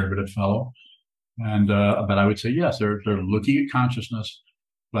a conservative fellow. And, but I would say, yes, they're looking at consciousness.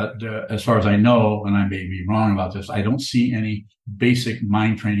 But as far as I know, and I may be wrong about this, I don't see any basic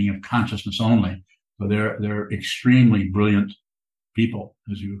mind training of consciousness only. So they're extremely brilliant people,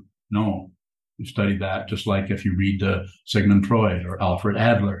 as you know, who studied that. Just like if you read Sigmund Freud or Alfred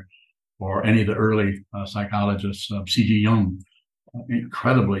Adler or any of the early psychologists, C.G. Jung,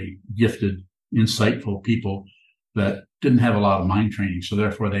 incredibly gifted, insightful people that didn't have a lot of mind training. So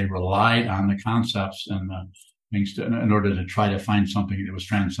therefore they relied on the concepts and the things in order to try to find something that was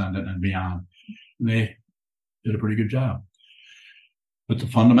transcendent and beyond. And they did a pretty good job. But the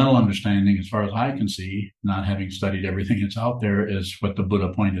fundamental understanding, as far as I can see, not having studied everything that's out there, is what the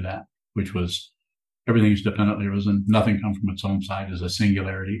Buddha pointed at, which was everything is dependently arisen. Nothing comes from its own side as a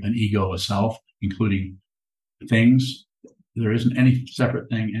singularity, an ego, a self, including things. There isn't any separate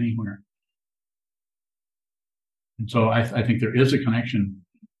thing anywhere. And so I think there is a connection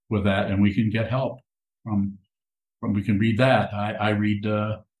with that, and we can get help from we can read that. I read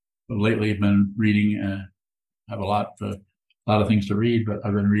lately. I've been reading. I have a lot of things to read, but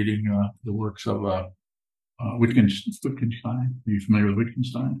I've been reading the works of Wittgenstein. Are you familiar with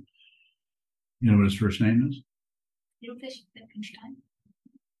Wittgenstein? You know what his first name is? Ludwig Wittgenstein.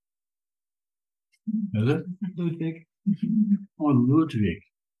 Is it? Ludwig. Oh, Ludwig.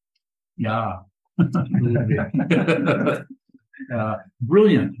 Yeah. Ludwig.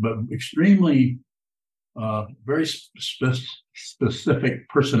 Brilliant, but extremely very specific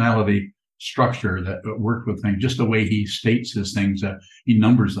personality structure that worked with things. Just the way he states his things, he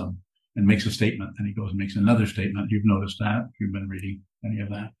numbers them and makes a statement, and he goes and makes another statement. You've noticed that if you've been reading any of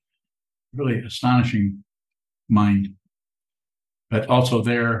that. Really astonishing mind. But also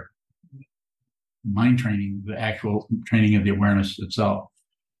there, mind training, the actual training of the awareness itself.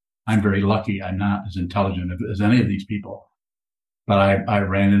 I'm very lucky. I'm not as intelligent as any of these people, but I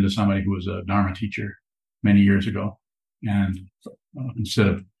ran into somebody who was a Dharma teacher many years ago, and instead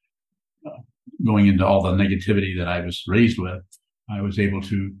of going into all the negativity that I was raised with, I was able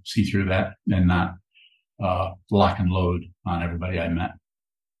to see through that and not lock and load on everybody I met.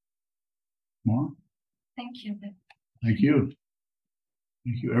 More? Thank you. Thank you.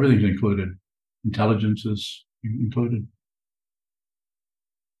 Thank you. Everything's included. Intelligence is included.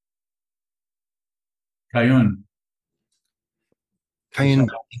 Kayun. Kayun,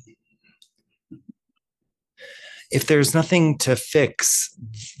 if there's nothing to fix,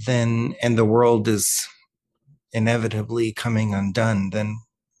 then, and the world is inevitably coming undone, then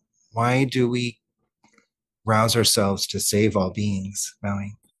why do we rouse ourselves to save all beings,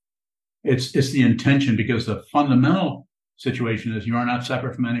 Maui? It's the intention, because the fundamental situation is you are not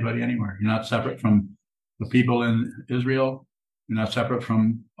separate from anybody anywhere. You're not separate from the people in Israel. You're not separate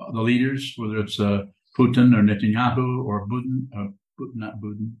from the leaders, whether it's Putin or Netanyahu or Budin, not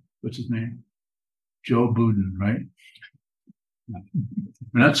Budin, what's his name? Joe Budin, right?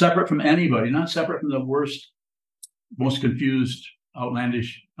 We're not separate from anybody, not separate from the worst, most confused,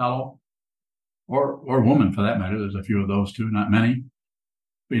 outlandish fellow, or woman for that matter. There's a few of those too, not many.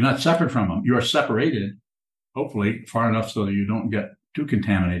 But you're not separate from them. You are separated, hopefully, far enough so that you don't get too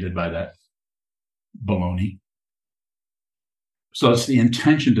contaminated by that baloney. So it's the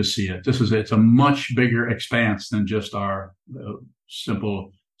intention to see it. It's a much bigger expanse than just our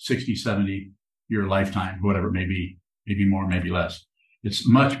simple 60, 70 year lifetime, whatever it may be, maybe more, maybe less. It's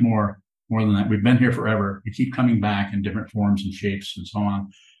much more than that. We've been here forever. We keep coming back in different forms and shapes and so on.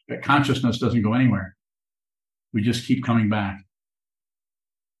 But consciousness doesn't go anywhere. We just keep coming back,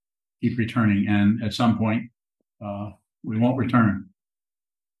 keep returning. And at some point, we won't return,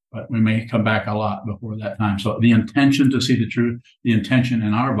 but we may come back a lot before that time. So the intention to see the truth, the intention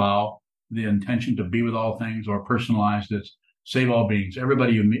in our vow, the intention to be with all things, or personalized, it's save all beings.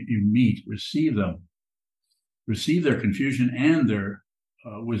 Everybody you meet, receive them. Receive their confusion and their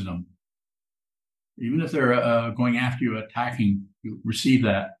wisdom. Even if they're going after you, attacking you, receive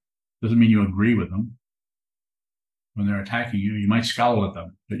that. Doesn't mean you agree with them. When they're attacking you, you might scowl at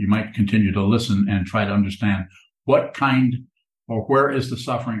them, but you might continue to listen and try to understand what kind or where is the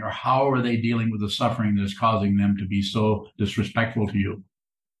suffering, or how are they dealing with the suffering that is causing them to be so disrespectful to you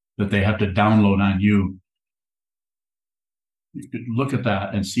that they have to download on you. You could look at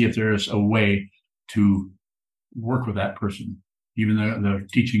that and see if there's a way to work with that person. Even the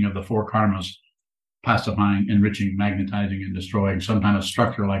teaching of the four karmas, pacifying, enriching, magnetizing, and destroying, some kind of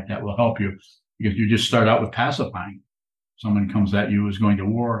structure like that will help you, because you just start out with pacifying. Someone comes at you who's going to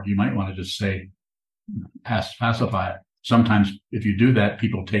war, you might want to just say, pacify it. Sometimes if you do that,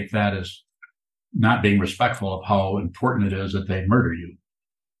 people take that as not being respectful of how important it is that they murder you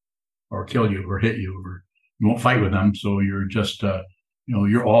or kill you or hit you, or you won't fight with them. So you're just,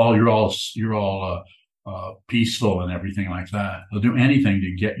 you're all peaceful and everything like that. They'll do anything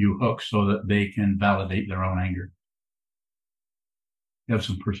to get you hooked so that they can validate their own anger. You have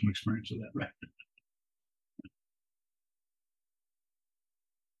some personal experience of that, right?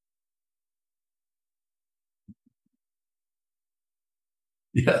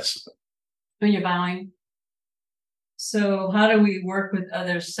 Yes. When you're bowing. So how do we work with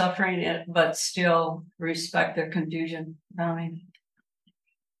others suffering but still respect their confusion? Bowing.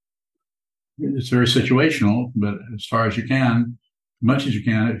 It's very situational, but as far as you can, much as you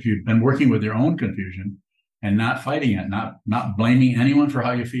can, if you've been working with your own confusion and not fighting it, not blaming anyone for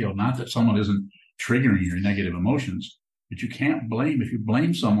how you feel, not that someone isn't triggering your negative emotions, but you can't blame. If you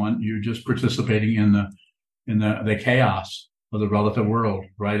blame someone, you're just participating in the chaos of the relative world,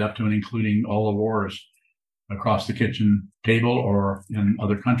 right up to and including all the wars across the kitchen table or in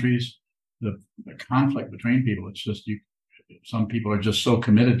other countries, the conflict between people. It's just some people are just so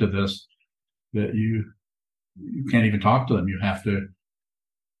committed to this that you can't even talk to them. You have to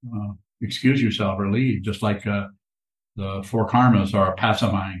excuse yourself or leave, just like the four karmas are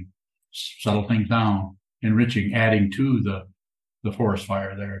pacifying, settle things down, enriching, adding to the forest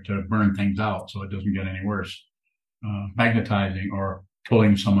fire there to burn things out so it doesn't get any worse. Magnetizing or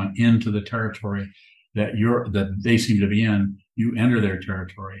pulling someone into the territory that they seem to be in. You enter their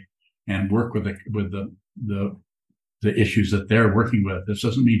territory and work with the issues that they're working with. This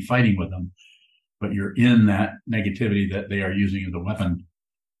doesn't mean fighting with them, but you're in that negativity that they are using as a weapon.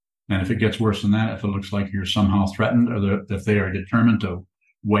 And if it gets worse than that, if it looks like you're somehow threatened, or if they are determined to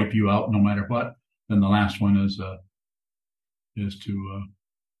wipe you out no matter what, then the last one is to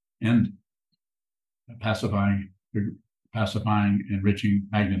end pacifying. pacifying, enriching,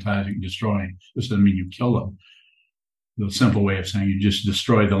 magnetizing, destroying. This doesn't mean you kill them. The simple way of saying you just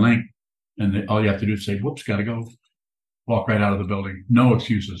destroy the link, and all you have to do is say, whoops, gotta go. Walk right out of the building. No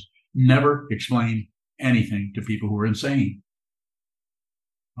excuses. Never explain anything to people who are insane.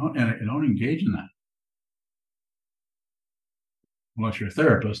 And don't engage in that. Unless you're a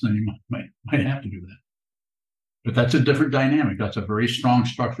therapist, then you might have to do that. But that's a different dynamic. That's a very strong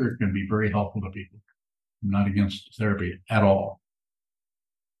structure. It can be very helpful to people. I'm not against therapy at all.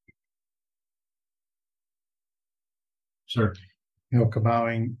 Sir. Yoka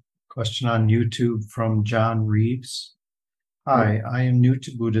bowing. Question on YouTube from John Reeves. Hi, I am new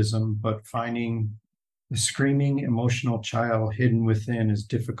to Buddhism, but finding the screaming emotional child hidden within is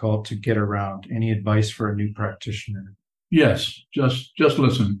difficult to get around. Any advice for a new practitioner? Yes, just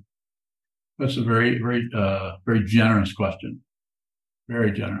listen. That's a very, very, very generous question.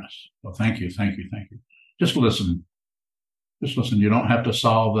 Very generous. Well, thank you. Just listen. Just listen. You don't have to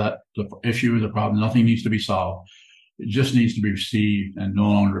solve the issue, the problem. Nothing needs to be solved. It just needs to be received and no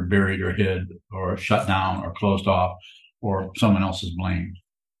longer buried or hid or shut down or closed off or someone else is blamed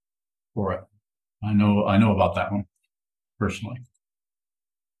for it. I know about that one personally.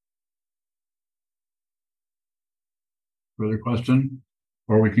 Further question?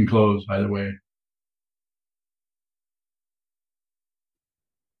 Or we can close either way.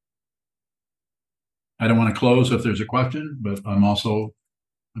 I don't want to close if there's a question, but I'm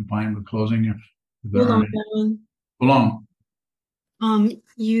fine with closing if there are any. Hold on.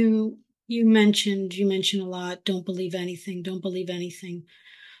 You mentioned a lot, don't believe anything.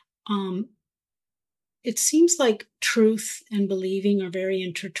 It seems like truth and believing are very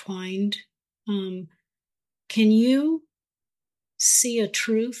intertwined. Can you see a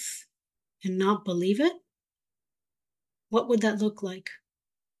truth and not believe it? What would that look like?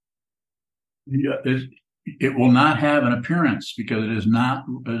 Yeah, it will not have an appearance because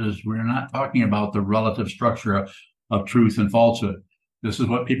we're not talking about the relative structure of truth and falsehood. This is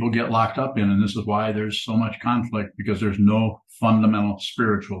what people get locked up in, and this is why there's so much conflict, because there's no fundamental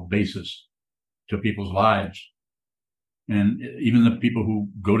spiritual basis to people's lives. And even the people who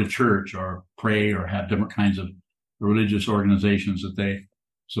go to church or pray or have different kinds of religious organizations that they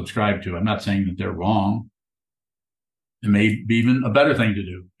subscribe to, I'm not saying that they're wrong. It may be even a better thing to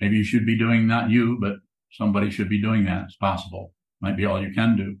do. Maybe you should be doing, not you, but somebody should be doing that. It's possible. Might be all you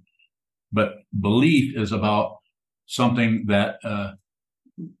can do. But belief is about something that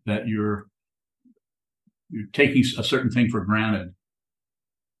you're taking a certain thing for granted.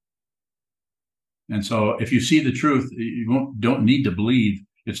 And so if you see the truth, you don't need to believe.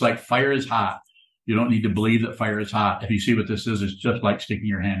 It's like fire is hot. You don't need to believe that fire is hot. If you see what this is, it's just like sticking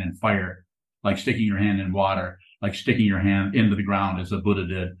your hand in fire, like sticking your hand in water, like sticking your hand into the ground, as the Buddha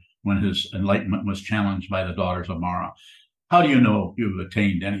did when his enlightenment was challenged by the daughters of Mara. How do you know you've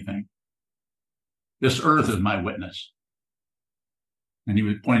attained anything? This earth is my witness. And he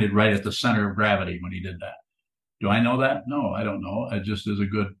was pointed right at the center of gravity when he did that. Do I know that? No, I don't know. It just is a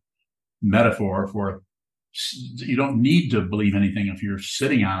good metaphor for, you don't need to believe anything if you're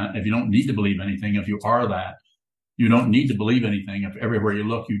sitting on it. If you don't need to believe anything if you are that. You don't need to believe anything if everywhere you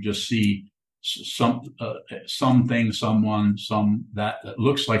look you just see something, someone, that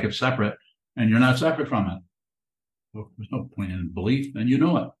looks like it's separate, and you're not separate from it. Well, there's no point in belief, and you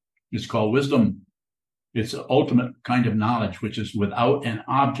know it. It's called wisdom. It's the ultimate kind of knowledge, which is without an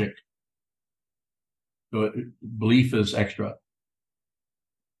object. So belief is extra.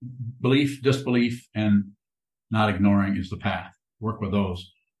 Belief, disbelief, and not ignoring is the path. Work with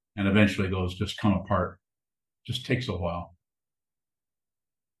those, and eventually those just come apart. Just takes a while.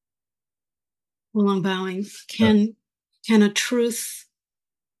 Well, I'm bowing. Can the truth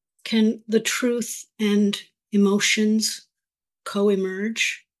and emotions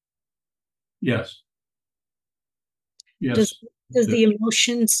co-emerge? Yes. Does the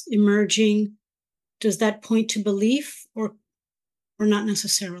emotions emerging, does that point to belief or not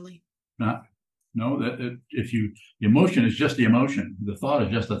necessarily? No, the emotion is just the emotion. The thought is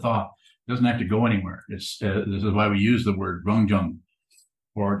just the thought. It doesn't have to go anywhere. This is why we use the word Rungjung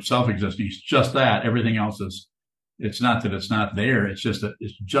or self-existing. It's just that. Everything else is, it's not that it's not there. It's just that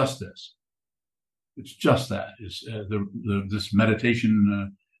it's just this. It's just that. It's this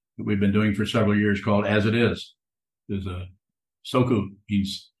meditation that we've been doing for several years called As It Is. There's a Soku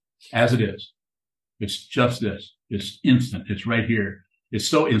means as it is. It's just this. It's instant. It's right here. It's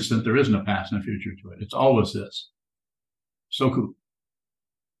so instant there isn't a past and a future to it. It's always this. Soku.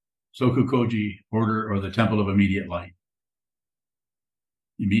 Soku Koji, order or the temple of immediate light.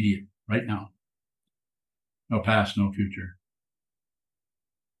 Immediate, right now. No past, no future.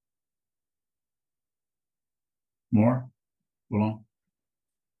 More? Well,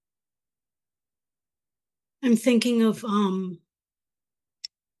 I'm thinking of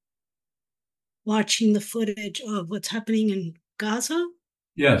watching the footage of what's happening in Gaza.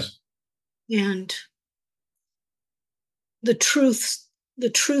 yes. And the truth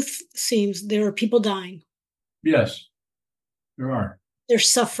seems there are people dying. Yes, there are. They're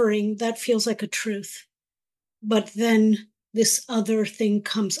suffering. That feels like a truth. But then this other thing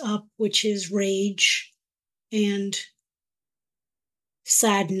comes up, which is rage and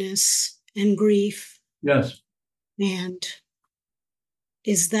sadness and grief. Yes. And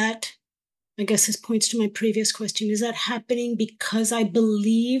is that, I guess this points to my previous question, is that happening because I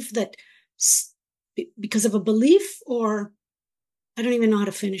believe that, because of a belief, or I don't even know how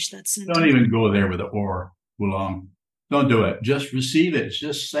to finish that sentence. Don't even go there with the or, Wulong. Don't do it. Just receive it. It's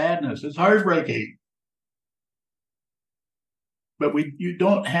just sadness. It's heartbreaking. But you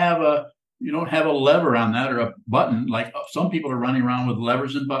don't have a lever on that or a button. Like some people are running around with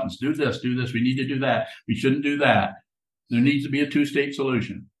levers and buttons. Do this, do this. We need to do that. We shouldn't do that. There needs to be a two-state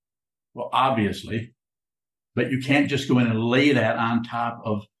solution. Well, obviously, but you can't just go in and lay that on top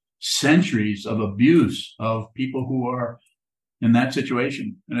of centuries of abuse of people who are in that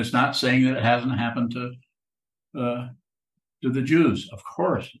situation. And it's not saying that it hasn't happened to the Jews. Of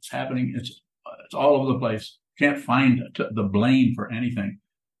course, it's happening. It's all over the place. You can't find the blame for anything.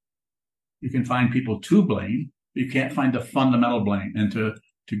 You can find people to blame. You can't find the fundamental blame. And to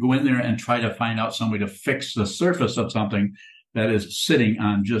go in there and try to find out some way to fix the surface of something that is sitting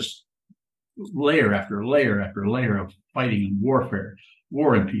on just layer after layer after layer of fighting and warfare,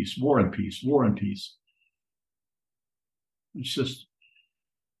 war and peace, war and peace, war and peace. It's just,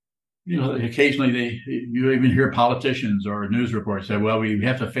 occasionally you even hear politicians or news reports say, well, we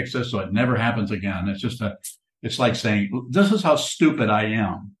have to fix this so it never happens again. It's like saying, this is how stupid I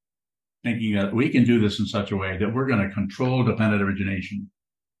am, thinking that we can do this in such a way that we're going to control dependent origination.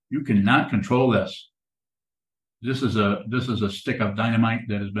 You cannot control this. This is a stick of dynamite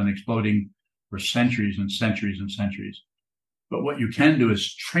that has been exploding for centuries and centuries and centuries. But what you can do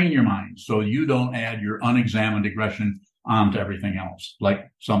is train your mind so you don't add your unexamined aggression onto everything else, like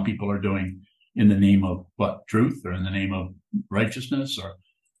some people are doing in the name of what? Truth, or in the name of righteousness, or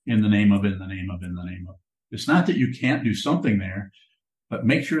in the name of. It's not that you can't do something there, but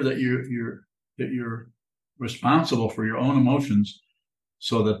make sure that you're responsible for your own emotions,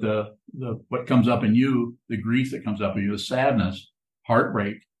 so that the what comes up in you, the grief that comes up in you, the sadness,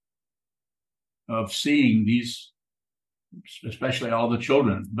 heartbreak of seeing these, especially all the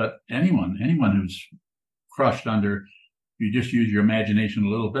children, but anyone who's crushed under. You just use your imagination a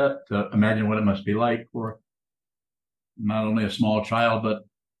little bit to imagine what it must be like for not only a small child, but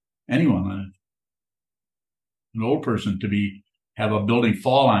anyone, an old person, to have a building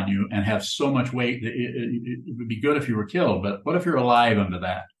fall on you and have so much weight that it would be good if you were killed. But what if you're alive under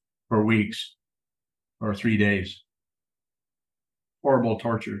that for weeks or 3 days? Horrible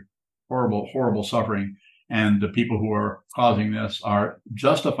torture, horrible, horrible suffering. And the people who are causing this are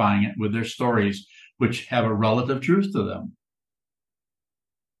justifying it with their stories, which have a relative truth to them.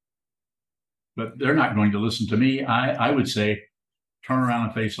 But they're not going to listen to me. I would say, turn around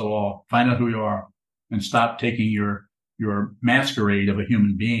and face the wall, find out who you are, and stop taking your masquerade of a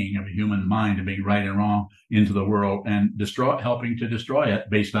human being, of a human mind, of being right and wrong into the world and helping to destroy it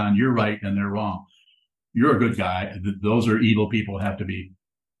based on you're right and they're wrong. You're a good guy. Those are evil people, have to be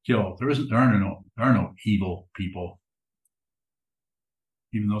killed. There are no evil people,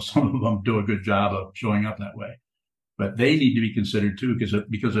 even though some of them do a good job of showing up that way. But they need to be considered too,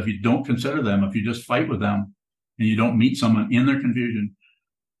 because if you don't consider them, if you just fight with them and you don't meet someone in their confusion,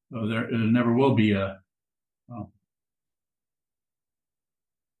 there never will be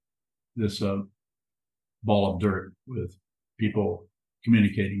this ball of dirt with people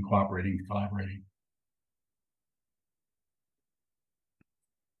communicating, cooperating, collaborating.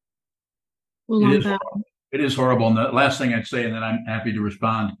 It is horrible. And the last thing I'd say, and then I'm happy to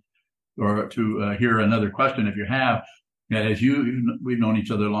respond or to hear another question if you have, that as we've known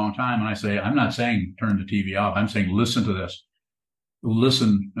each other a long time, and I say, I'm not saying turn the TV off. I'm saying listen to this.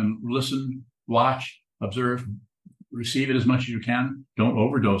 Listen, watch, observe, receive it as much as you can. Don't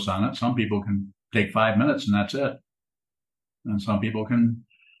overdose on it. Some people can take 5 minutes and that's it. And some people can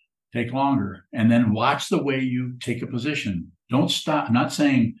take longer. And then watch the way you take a position. Don't stop. I'm not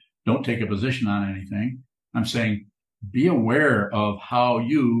saying don't take a position on anything. I'm saying be aware of how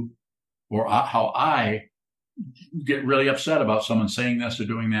you or how I get really upset about someone saying this or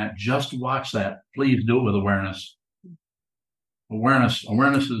doing that. Just watch that. Please do it with awareness. Awareness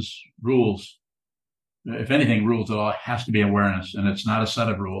is rules. If anything rules at all, it has to be awareness. And it's not a set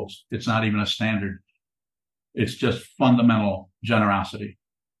of rules. It's not even a standard. It's just fundamental generosity.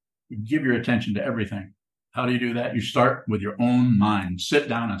 You give your attention to everything. How do you do that? You start with your own mind. Sit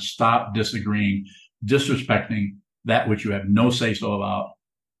down and stop disagreeing, disrespecting that which you have no say-so about.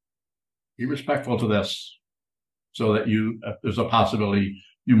 Be respectful to this so that there's a possibility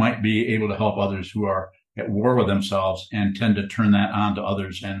you might be able to help others who are at war with themselves and tend to turn that on to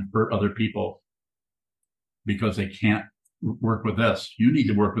others and hurt other people because they can't work with this. You need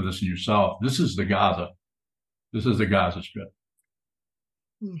to work with this in yourself. This is the Gaza. This is the Gaza Strip.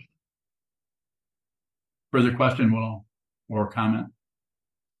 Further question, Will, or comment?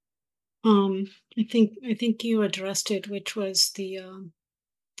 I think you addressed it, which was the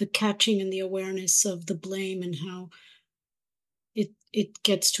catching and the awareness of the blame and how it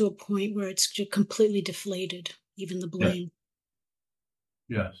gets to a point where it's just completely deflated, even the blame.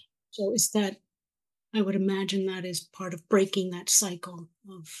 Yes. So is that, I would imagine that is part of breaking that cycle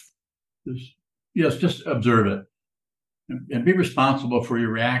of. Yes, just observe it and be responsible for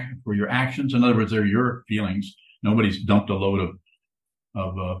your actions. In other words, they're your feelings. Nobody's dumped a load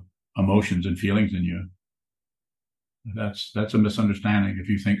of emotions and feelings in you. That's a misunderstanding if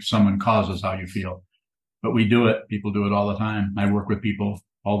you think someone causes how you feel. But we do it. People do it all the time. I work with people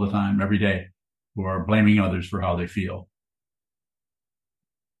all the time, every day, who are blaming others for how they feel.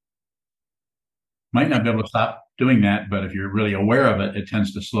 Might not be able to stop doing that, but if you're really aware of it, it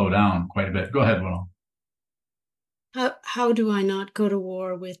tends to slow down quite a bit. Go ahead, Will. How do I not go to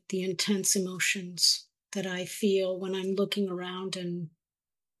war with the intense emotions that I feel when I'm looking around and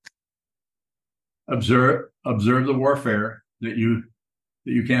observe the warfare that you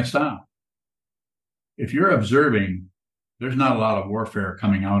can't stop? If you're observing, there's not a lot of warfare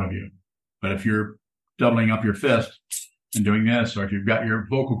coming out of you. But if you're doubling up your fist and doing this, or if you've got your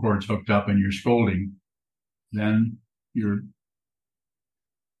vocal cords hooked up and you're scolding, then you're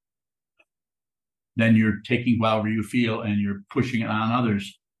taking whatever you feel and you're pushing it on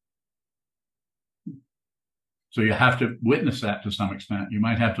others. So you have to witness that to some extent. You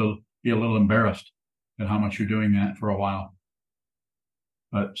might have to be a little embarrassed at how much you're doing that for a while.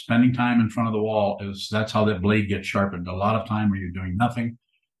 But spending time in front of the wall that's how that blade gets sharpened. A lot of time where you're doing nothing,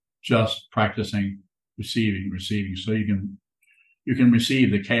 just practicing, receiving. So you can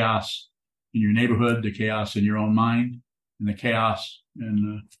receive the chaos in your neighborhood, the chaos in your own mind, and the chaos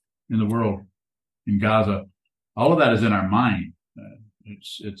in the world, in Gaza. All of that is in our mind. We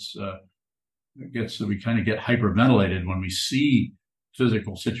kind of get hyperventilated when we see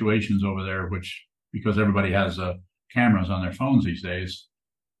physical situations over there, which, because everybody has cameras on their phones these days,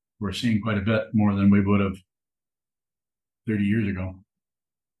 we're seeing quite a bit more than we would have 30 years ago.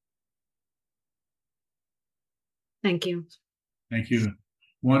 Thank you. Thank you.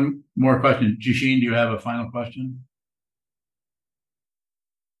 One more question. Jishin, do you have a final question?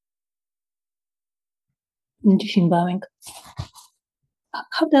 Jishin bowing.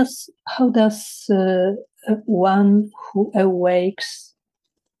 How does one who awakes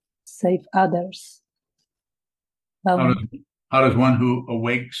save others? How does one who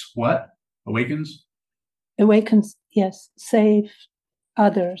awakens? Awakens, yes, save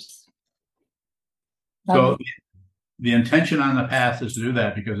others. So the intention on the path is to do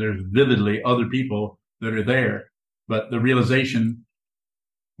that because there's vividly other people that are there. But if a realization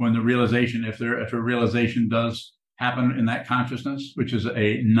does happen in that consciousness, which is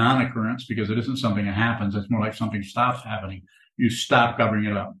a non-occurrence because it isn't something that happens, it's more like something stops happening. You stop covering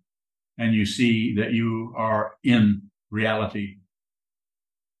it up and you see that you are in reality.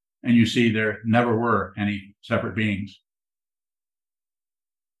 And you see there never were any separate beings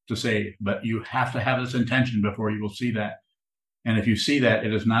to save, but you have to have this intention before you will see that. And if you see that,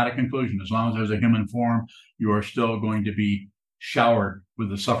 it is not a conclusion. As long as there's a human form, you are still going to be showered with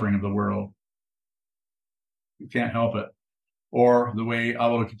the suffering of the world. You can't help it. Or the way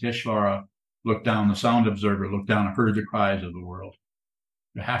Avalokiteshvara looked down, the sound observer looked down and heard the cries of the world.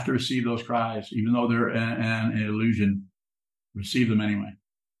 You have to receive those cries, even though they're an illusion. Receive them anyway.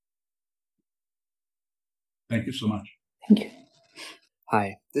 Thank you so much. Thank you.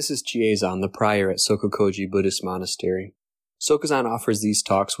 Hi, this is Chiezan, the prior at Sokokoji Buddhist Monastery. Sokuzan offers these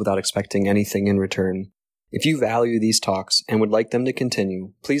talks without expecting anything in return. If you value these talks and would like them to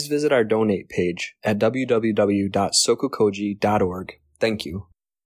continue, please visit our donate page at www.sokokoji.org. Thank you.